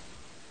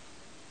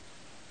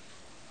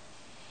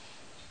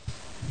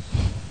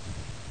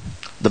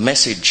 The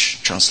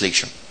Message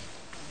translation.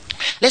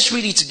 Let's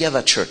read it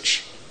together,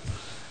 church.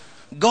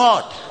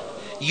 God,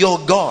 your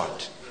God.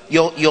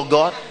 Your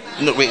God?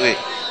 No, wait.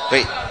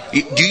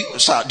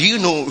 Do you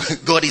know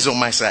God is on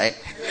my side?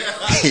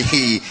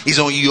 He's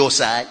on your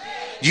side.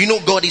 Do you know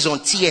God is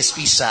on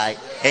TSP's side?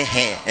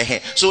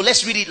 So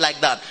let's read it like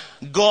that.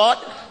 God,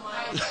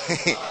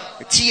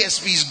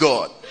 TSP's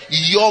God,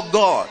 your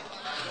God.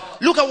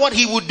 Look at what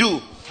he would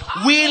do.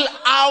 Will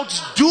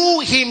outdo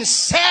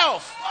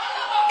himself.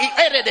 He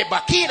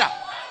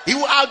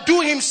will outdo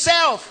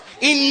himself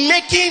in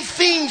making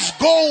things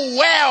go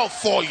well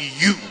for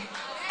you.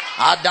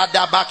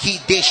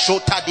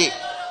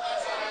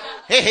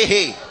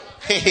 Hey.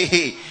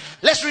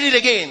 Let's read it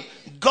again.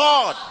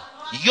 God,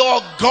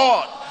 your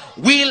God,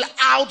 will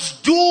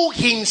outdo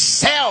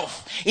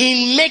himself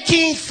in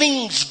making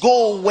things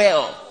go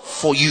well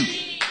for you.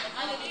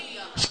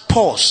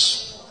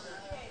 Pause.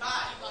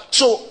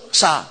 So,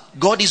 sir,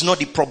 God is not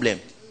the problem.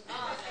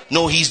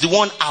 No, he's the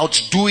one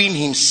outdoing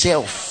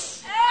himself.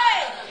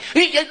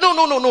 No.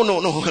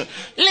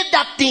 Let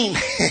that thing.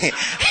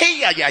 Hey,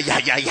 yeah.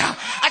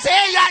 I say,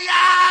 hey,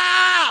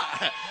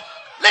 yeah.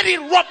 Let it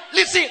rub.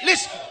 Listen.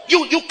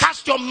 You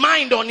cast your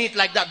mind on it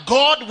like that.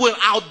 God will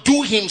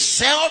outdo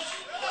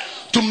himself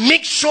to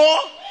make sure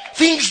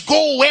things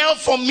go well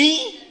for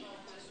me.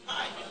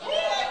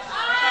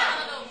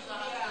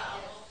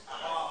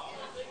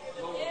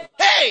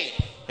 Hey.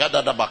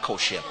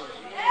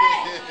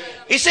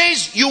 It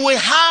says you will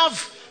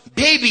have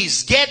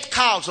babies, get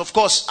cows. Of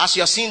course, as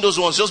you are seeing those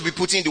ones, just be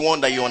putting the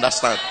one that you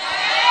understand.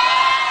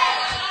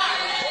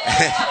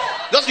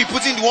 Just be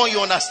putting the one you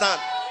understand.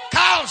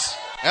 Cows.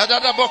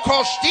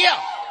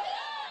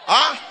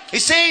 It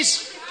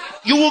says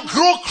you will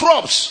grow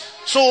crops.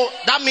 So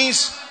that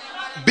means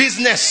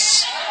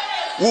business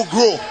will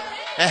grow.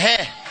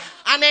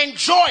 And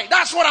enjoy.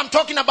 That's what I'm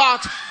talking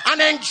about. And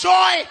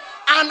enjoy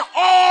an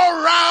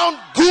all-round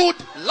good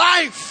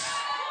life.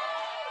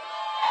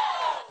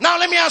 Now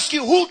let me ask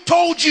you, who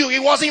told you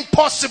it was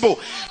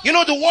impossible? You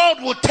know, the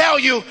world will tell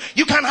you,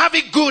 you can have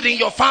it good in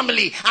your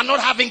family and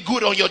not having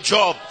good on your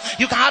job.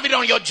 You can have it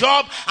on your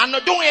job and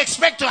don't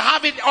expect to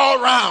have it all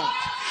round.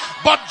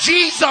 But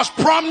Jesus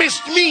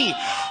promised me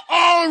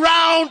all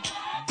round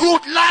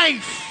good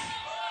life.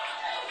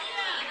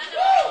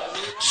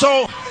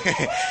 So,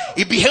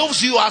 it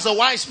behoves you as a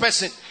wise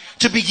person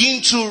to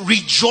begin to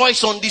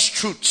rejoice on these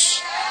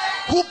truths.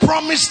 Who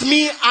promised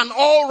me an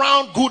all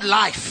round good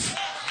life?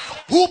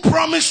 Who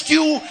promised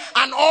you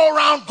an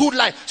all-round good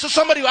life? So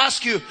somebody will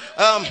ask you,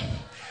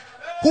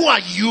 who are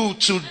you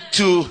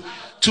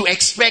to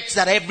expect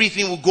that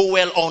everything will go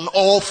well on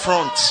all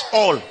fronts?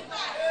 All.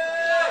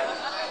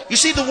 You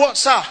see, the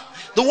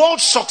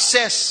world's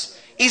success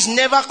is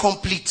never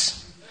complete.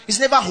 It's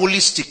never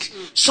holistic.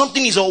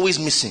 Something is always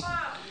missing.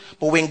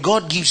 But when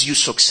God gives you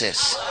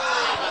success,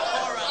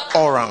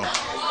 all round.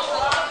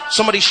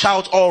 Somebody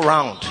shout all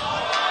round.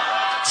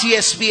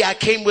 TSB, I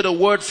came with a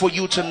word for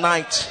you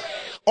tonight.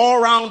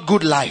 All round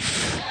good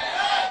life.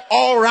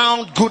 All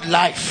round good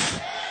life.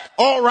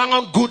 All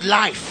round good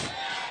life.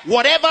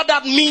 Whatever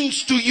that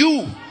means to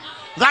you,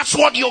 that's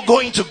what you're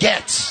going to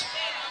get.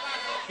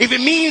 If it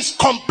means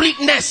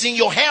completeness in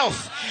your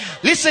health,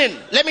 listen,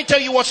 let me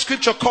tell you what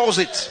scripture calls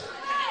it.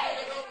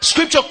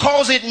 Scripture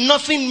calls it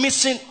nothing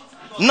missing,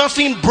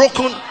 nothing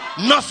broken,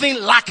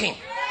 nothing lacking.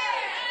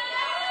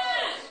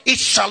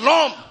 It's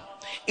shalom.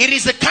 It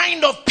is the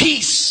kind of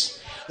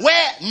peace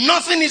where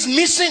nothing is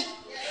missing,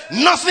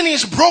 nothing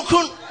is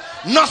broken,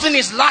 nothing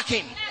is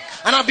lacking.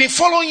 And I've been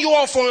following you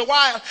all for a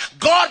while.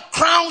 God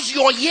crowns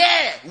your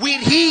year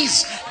with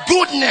his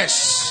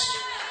goodness.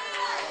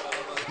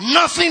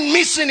 Nothing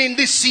missing in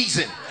this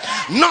season.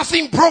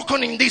 Nothing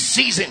broken in this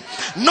season.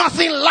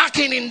 Nothing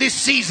lacking in this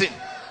season.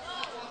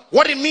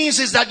 What it means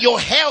is that your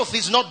health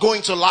is not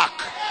going to lack.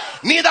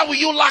 Neither will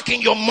you lack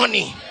in your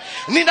money.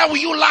 Neither will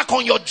you lack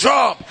on your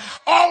job.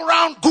 All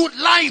round good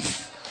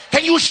life.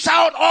 Can you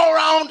shout all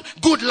round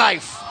good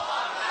life?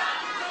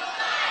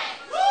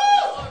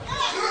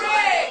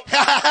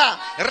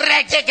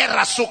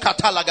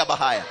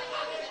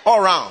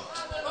 All round.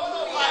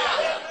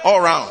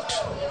 All round.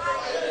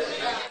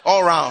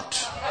 All round.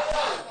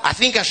 I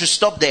think I should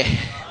stop there.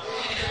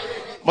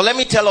 But let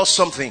me tell us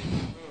something.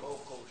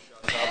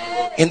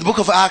 In the book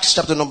of Acts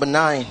chapter number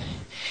 9,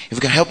 if you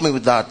can help me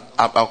with that,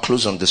 I'll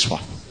close on this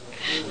one.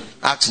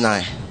 Acts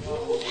 9.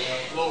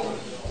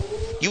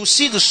 You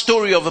see the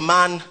story of a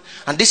man,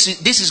 and this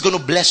is going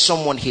to bless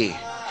someone here.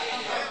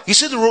 You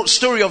see the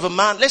story of a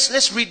man.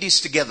 Let's read this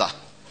together.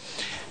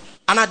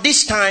 And at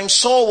this time,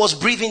 Saul was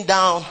breathing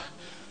down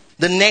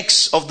the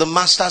necks of the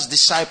master's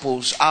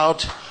disciples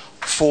out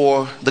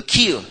for the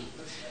kill.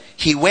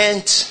 He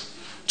went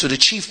to the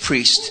chief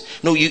priest.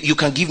 No, you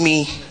can give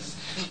me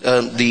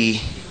the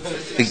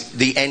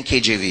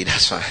NKJV.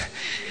 That's fine.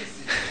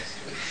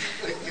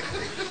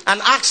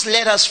 And asked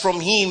letters from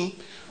him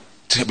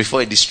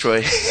before I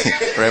destroy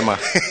Rema.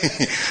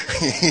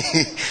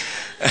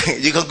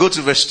 You can go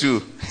to verse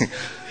 2.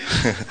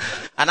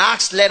 And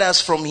asked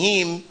letters from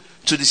him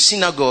to the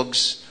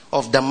synagogues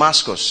of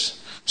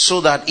Damascus,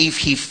 so that if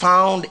he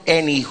found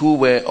any who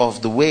were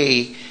of the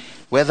way,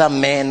 whether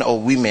men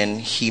or women,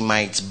 he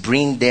might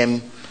bring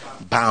them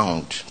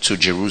bound to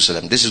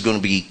Jerusalem. This is going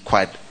to be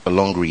quite a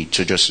long read,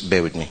 so just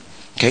bear with me.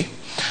 Okay?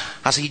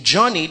 As he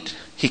journeyed,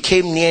 he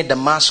came near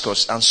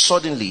Damascus, and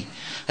suddenly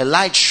a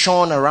light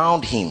shone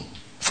around him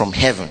from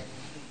heaven.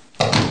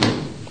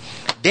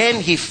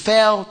 Then he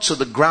fell to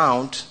the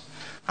ground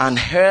and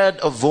heard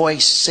a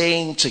voice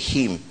saying to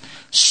him,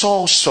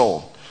 Saul,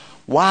 Saul,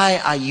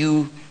 why are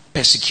you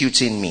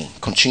persecuting me?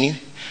 Continue.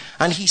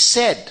 And he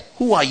said,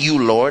 who are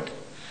you, Lord?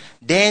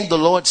 Then the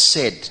Lord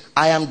said,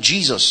 I am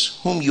Jesus,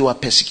 whom you are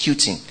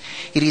persecuting.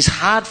 It is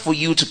hard for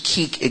you to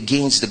kick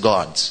against the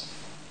gods.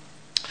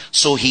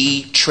 So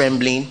he,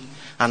 trembling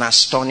and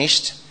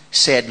astonished,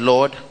 said,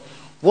 Lord,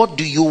 what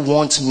do you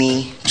want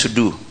me to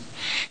do?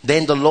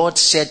 Then the Lord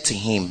said to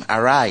him,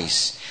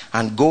 arise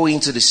and go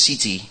into the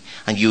city,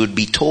 and you will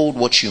be told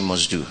what you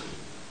must do.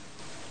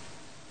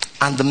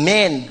 And the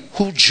men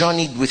who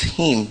journeyed with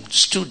him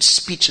stood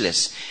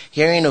speechless,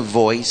 hearing a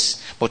voice,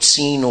 but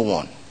seeing no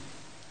one.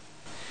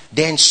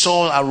 Then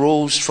Saul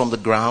arose from the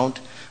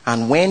ground,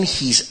 and when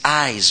his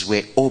eyes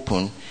were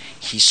open,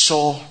 he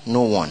saw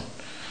no one.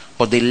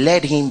 But they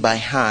led him by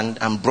hand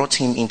and brought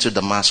him into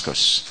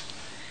Damascus.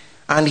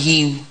 And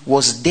he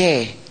was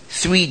there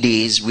 3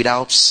 days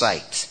without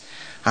sight,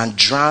 and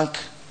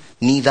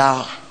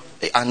neither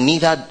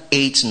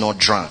ate nor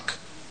drank.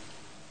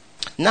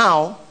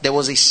 Now there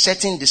was a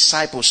certain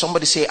disciple,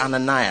 somebody say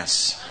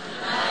Ananias.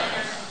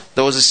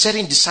 There was a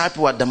certain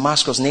disciple at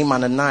Damascus named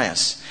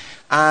Ananias,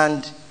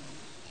 and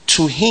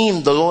to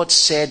him the Lord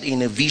said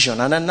in a vision,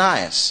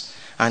 Ananias.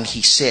 And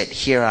he said,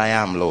 here I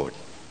am, Lord.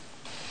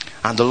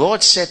 And the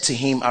Lord said to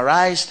him,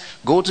 arise,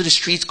 go to the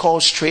street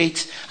called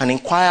Straight, and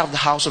inquire of the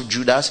house of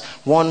Judas,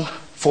 one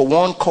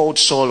called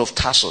Saul of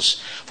Tarsus.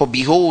 For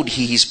behold,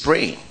 he is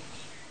praying.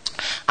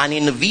 And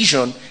in a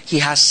vision, he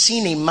has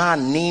seen a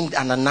man named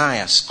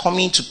Ananias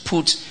coming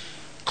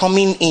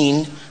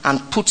in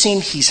and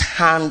putting his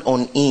hand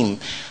on him,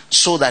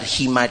 so that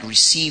he might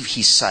receive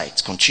his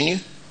sight. Continue.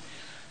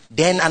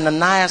 Then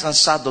Ananias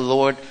answered the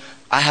Lord,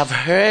 I have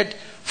heard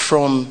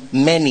from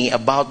many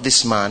about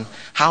this man,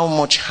 how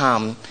much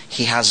harm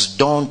he has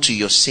done to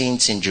your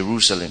saints in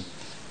Jerusalem.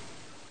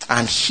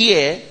 And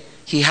here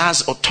he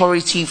has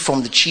authority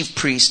from the chief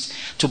priest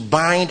to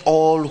bind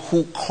all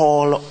who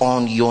call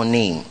on your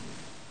name.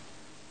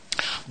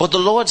 But the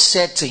Lord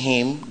said to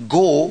him,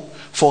 go,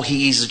 for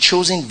he is a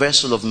chosen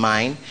vessel of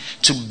mine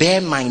to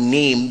bear my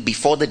name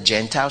before the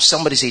Gentiles.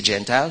 Somebody say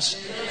Gentiles.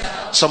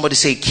 Somebody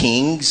say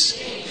kings.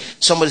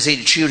 Somebody say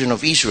the children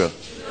of Israel.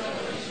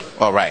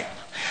 All right.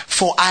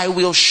 For I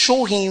will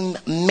show him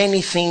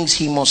many things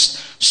he must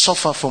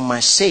suffer for my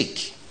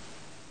sake.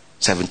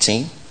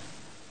 17.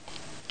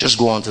 Just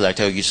go on till I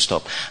tell you to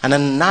stop. And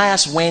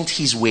Ananias went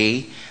his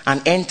way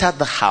and entered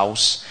the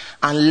house,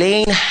 and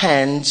laying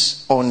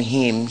hands on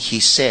him, he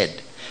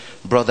said,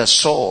 Brother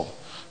Saul,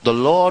 the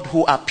Lord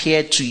who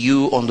appeared to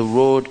you on the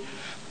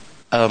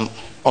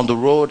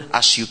road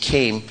as you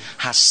came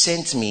has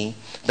sent me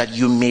that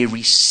you may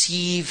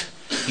receive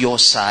your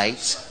sight.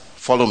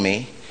 Follow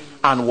me.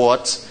 And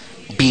what?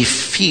 Be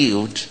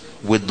filled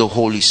with the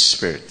Holy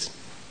Spirit.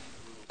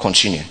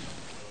 Continue.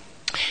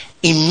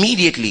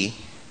 Immediately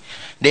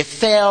there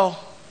fell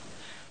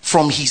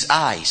from his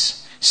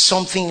eyes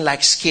something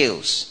like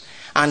scales,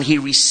 and he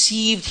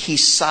received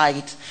his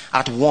sight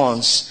at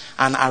once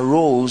and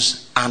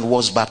arose and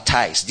was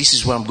baptized. This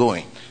is where I'm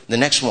going. The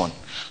next one.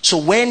 So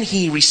when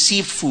he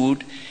received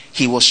food,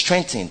 he was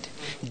strengthened.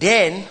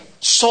 Then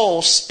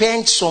Saul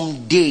spent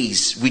some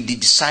days with the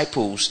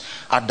disciples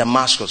at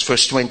Damascus.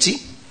 Verse 20.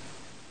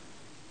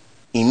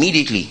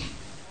 Immediately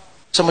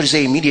Somebody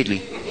say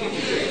immediately.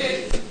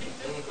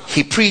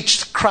 He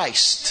preached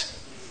Christ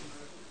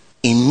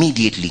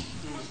immediately.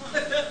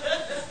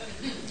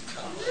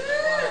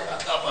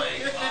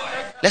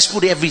 Let's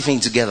put everything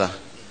together.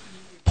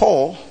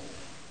 Paul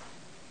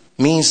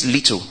means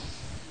little.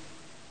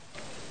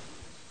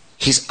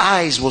 His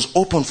eyes was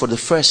open for the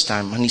first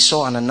time and he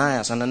saw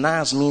Ananias.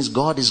 Ananias means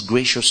God is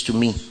gracious to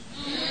me.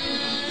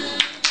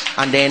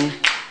 And then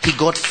he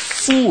got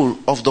full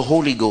of the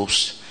Holy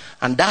Ghost.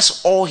 And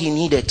that's all he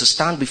needed to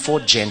stand before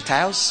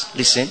Gentiles.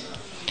 Listen.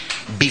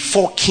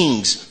 Before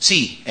kings.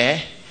 See,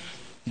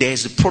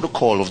 there's the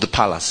protocol of the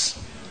palace.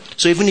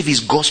 So even if it's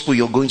gospel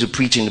you're going to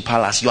preach in the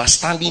palace, you are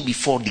standing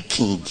before the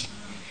king.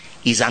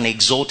 It's an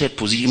exalted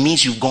position. It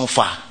means you've gone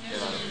far.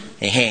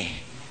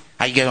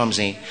 I get what I'm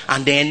saying?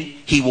 And then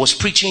he was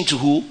preaching to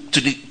who?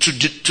 To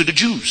the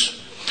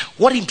Jews.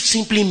 What it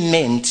simply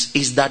meant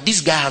is that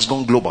this guy has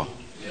gone global.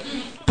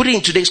 Put it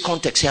in today's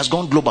context, he has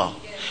gone global.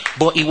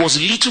 But it was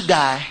a little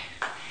guy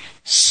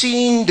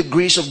seeing the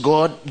grace of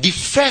God. The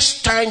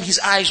first time his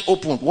eyes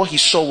opened, what he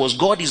saw was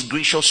God is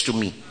gracious to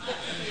me.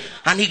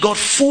 And he got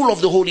full of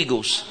the Holy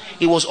Ghost.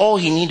 It was all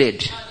he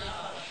needed.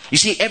 You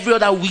see, every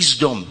other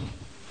wisdom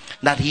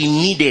that he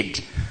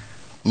needed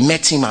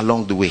met him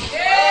along the way.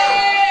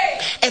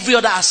 Every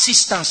other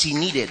assistance he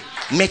needed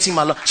met him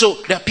along. So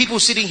there are people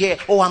sitting here,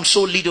 oh, I'm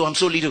so little, I'm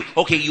so little.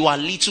 Okay, you are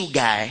a little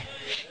guy.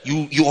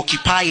 You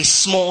occupy a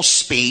small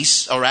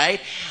space, all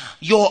right?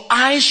 Your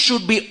eyes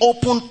should be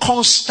open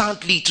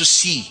constantly to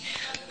see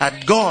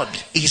that God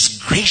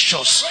is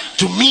gracious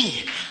to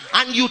me.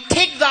 And you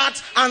take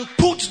that and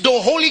put the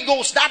Holy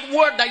Ghost, that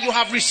word that you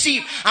have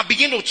received, and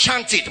begin to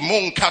chant it.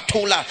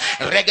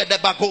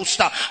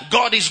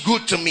 God is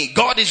good to me.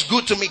 God is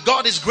good to me.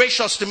 God is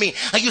gracious to me.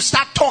 And you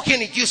start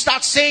talking it. You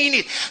start saying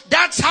it.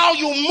 That's how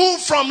you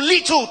move from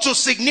little to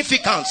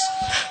significance.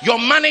 You're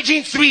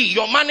managing 3.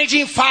 You're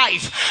managing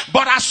 5.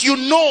 But as you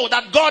know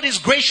that God is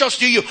gracious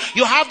to you,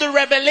 you have the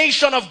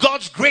revelation of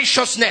God's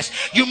graciousness.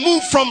 You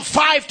move from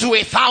 5 to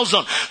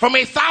 1,000. From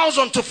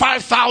 1,000 to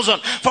 5,000.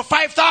 From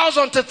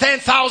 5,000 to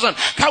 10,000.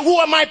 Who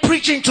am I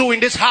preaching to in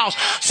this house?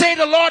 Say,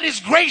 the Lord is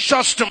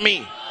gracious to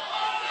me.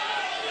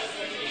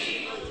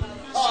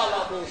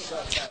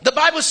 The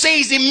Bible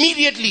says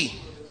immediately.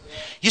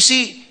 You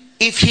see,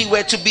 if he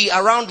were to be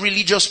around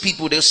religious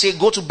people, they'll say,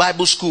 go to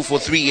Bible school for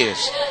 3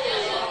 years.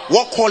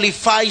 What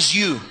qualifies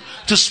you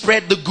to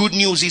spread the good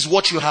news is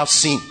what you have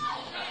seen.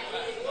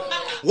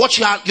 What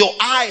your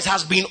eyes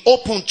has been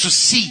opened to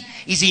see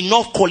is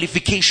enough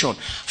qualification.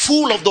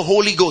 Full of the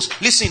Holy Ghost.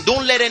 Listen,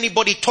 don't let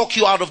anybody talk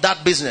you out of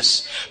that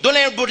business. Don't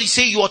let anybody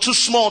say you are too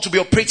small to be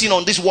operating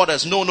on these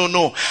waters. No.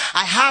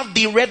 I have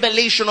the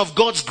revelation of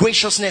God's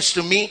graciousness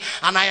to me,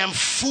 and I am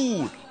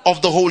full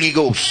of the Holy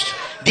Ghost.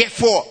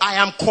 Therefore, I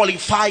am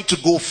qualified to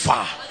go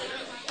far.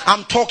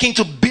 I'm talking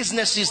to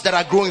businesses that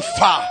are growing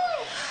far.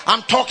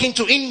 I'm talking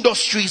to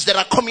industries that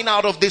are coming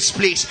out of this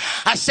place.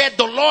 I said,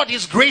 the Lord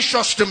is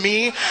gracious to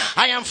me.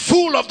 I am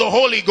full of the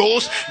Holy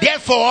Ghost.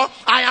 Therefore,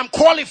 I am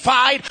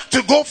qualified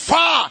to go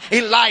far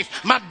in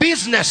life. My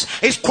business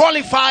is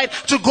qualified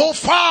to go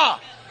far.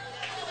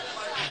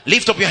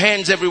 Lift up your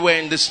hands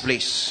everywhere in this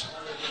place.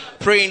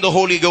 Pray in the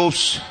Holy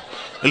Ghost.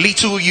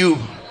 Little you,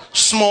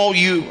 small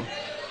you,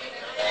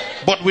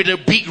 but with a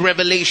big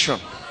revelation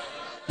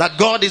that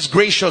God is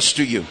gracious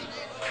to you.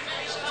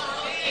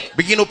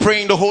 Begin to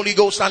pray in the Holy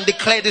Ghost and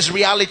declare these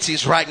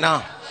realities right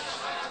now.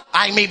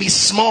 I may be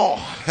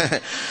small.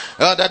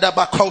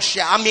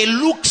 I may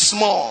look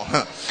small.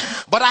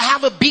 But I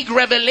have a big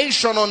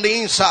revelation on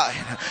the inside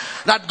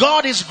that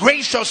God is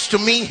gracious to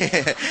me.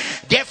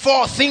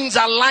 Therefore, things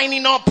are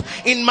lining up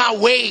in my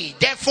way.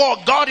 Therefore,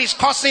 God is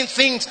causing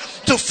things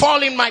to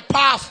fall in my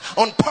path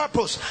on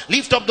purpose.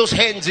 Lift up those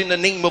hands in the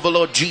name of the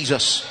Lord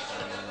Jesus.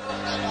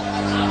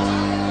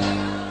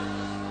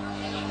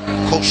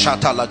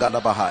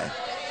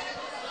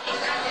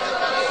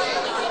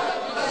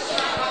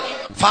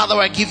 Father,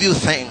 I give you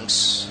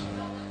thanks.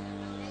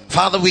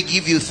 Father, we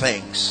give you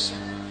thanks.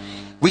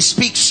 We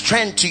speak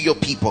strength to your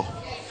people.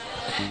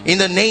 In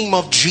the name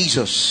of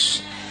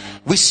Jesus.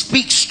 We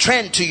speak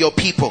strength to your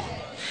people.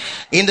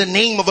 In the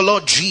name of the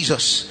Lord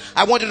Jesus.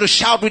 I want you to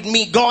shout with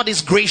me, God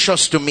is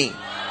gracious to me.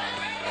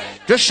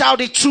 Just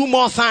shout it 2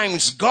 more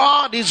times.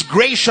 God is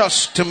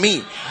gracious to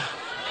me.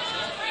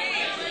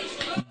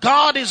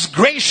 God is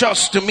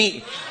gracious to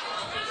me.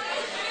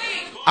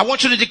 I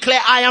want you to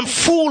declare, I am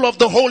full of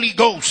the Holy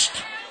Ghost.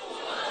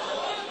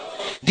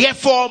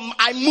 Therefore,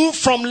 I move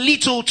from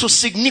little to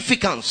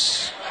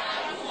significance.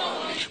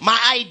 My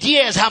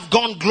ideas have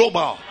gone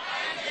global.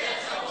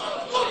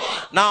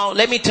 Now,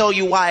 let me tell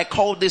you why I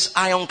call this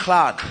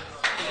ironclad.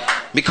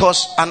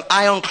 Because an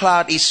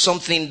ironclad is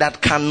something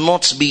that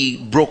cannot be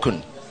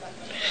broken.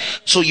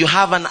 So you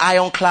have an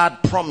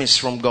ironclad promise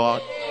from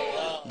God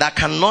that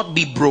cannot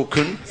be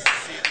broken,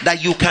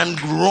 that you can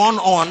run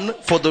on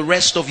for the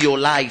rest of your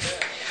life.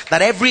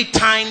 That every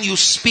time you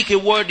speak a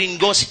word in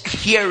God's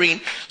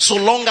hearing, so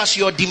long as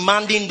you're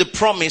demanding the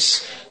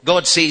promise,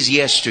 God says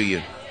yes to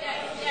you.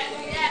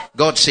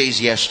 God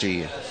says yes to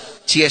you.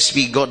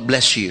 TSP, God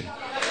bless you.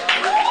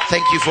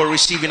 Thank you for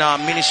receiving our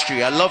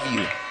ministry. I love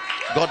you.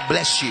 God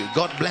bless you.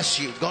 God bless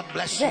you. God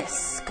bless you.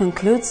 This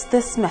concludes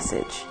this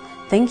message.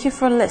 Thank you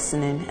for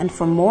listening, and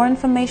for more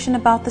information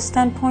about the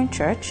Standpoint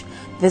Church,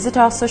 visit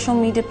our social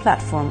media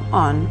platform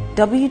on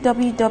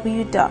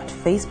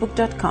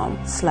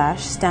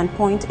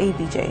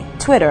www.facebook.com/standpointabj,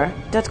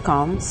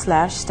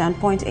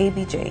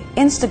 twitter.com/standpointabj,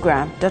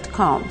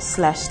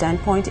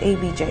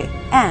 instagram.com/standpointabj,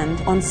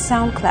 and on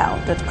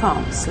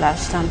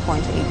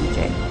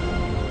soundcloud.com/standpointabj.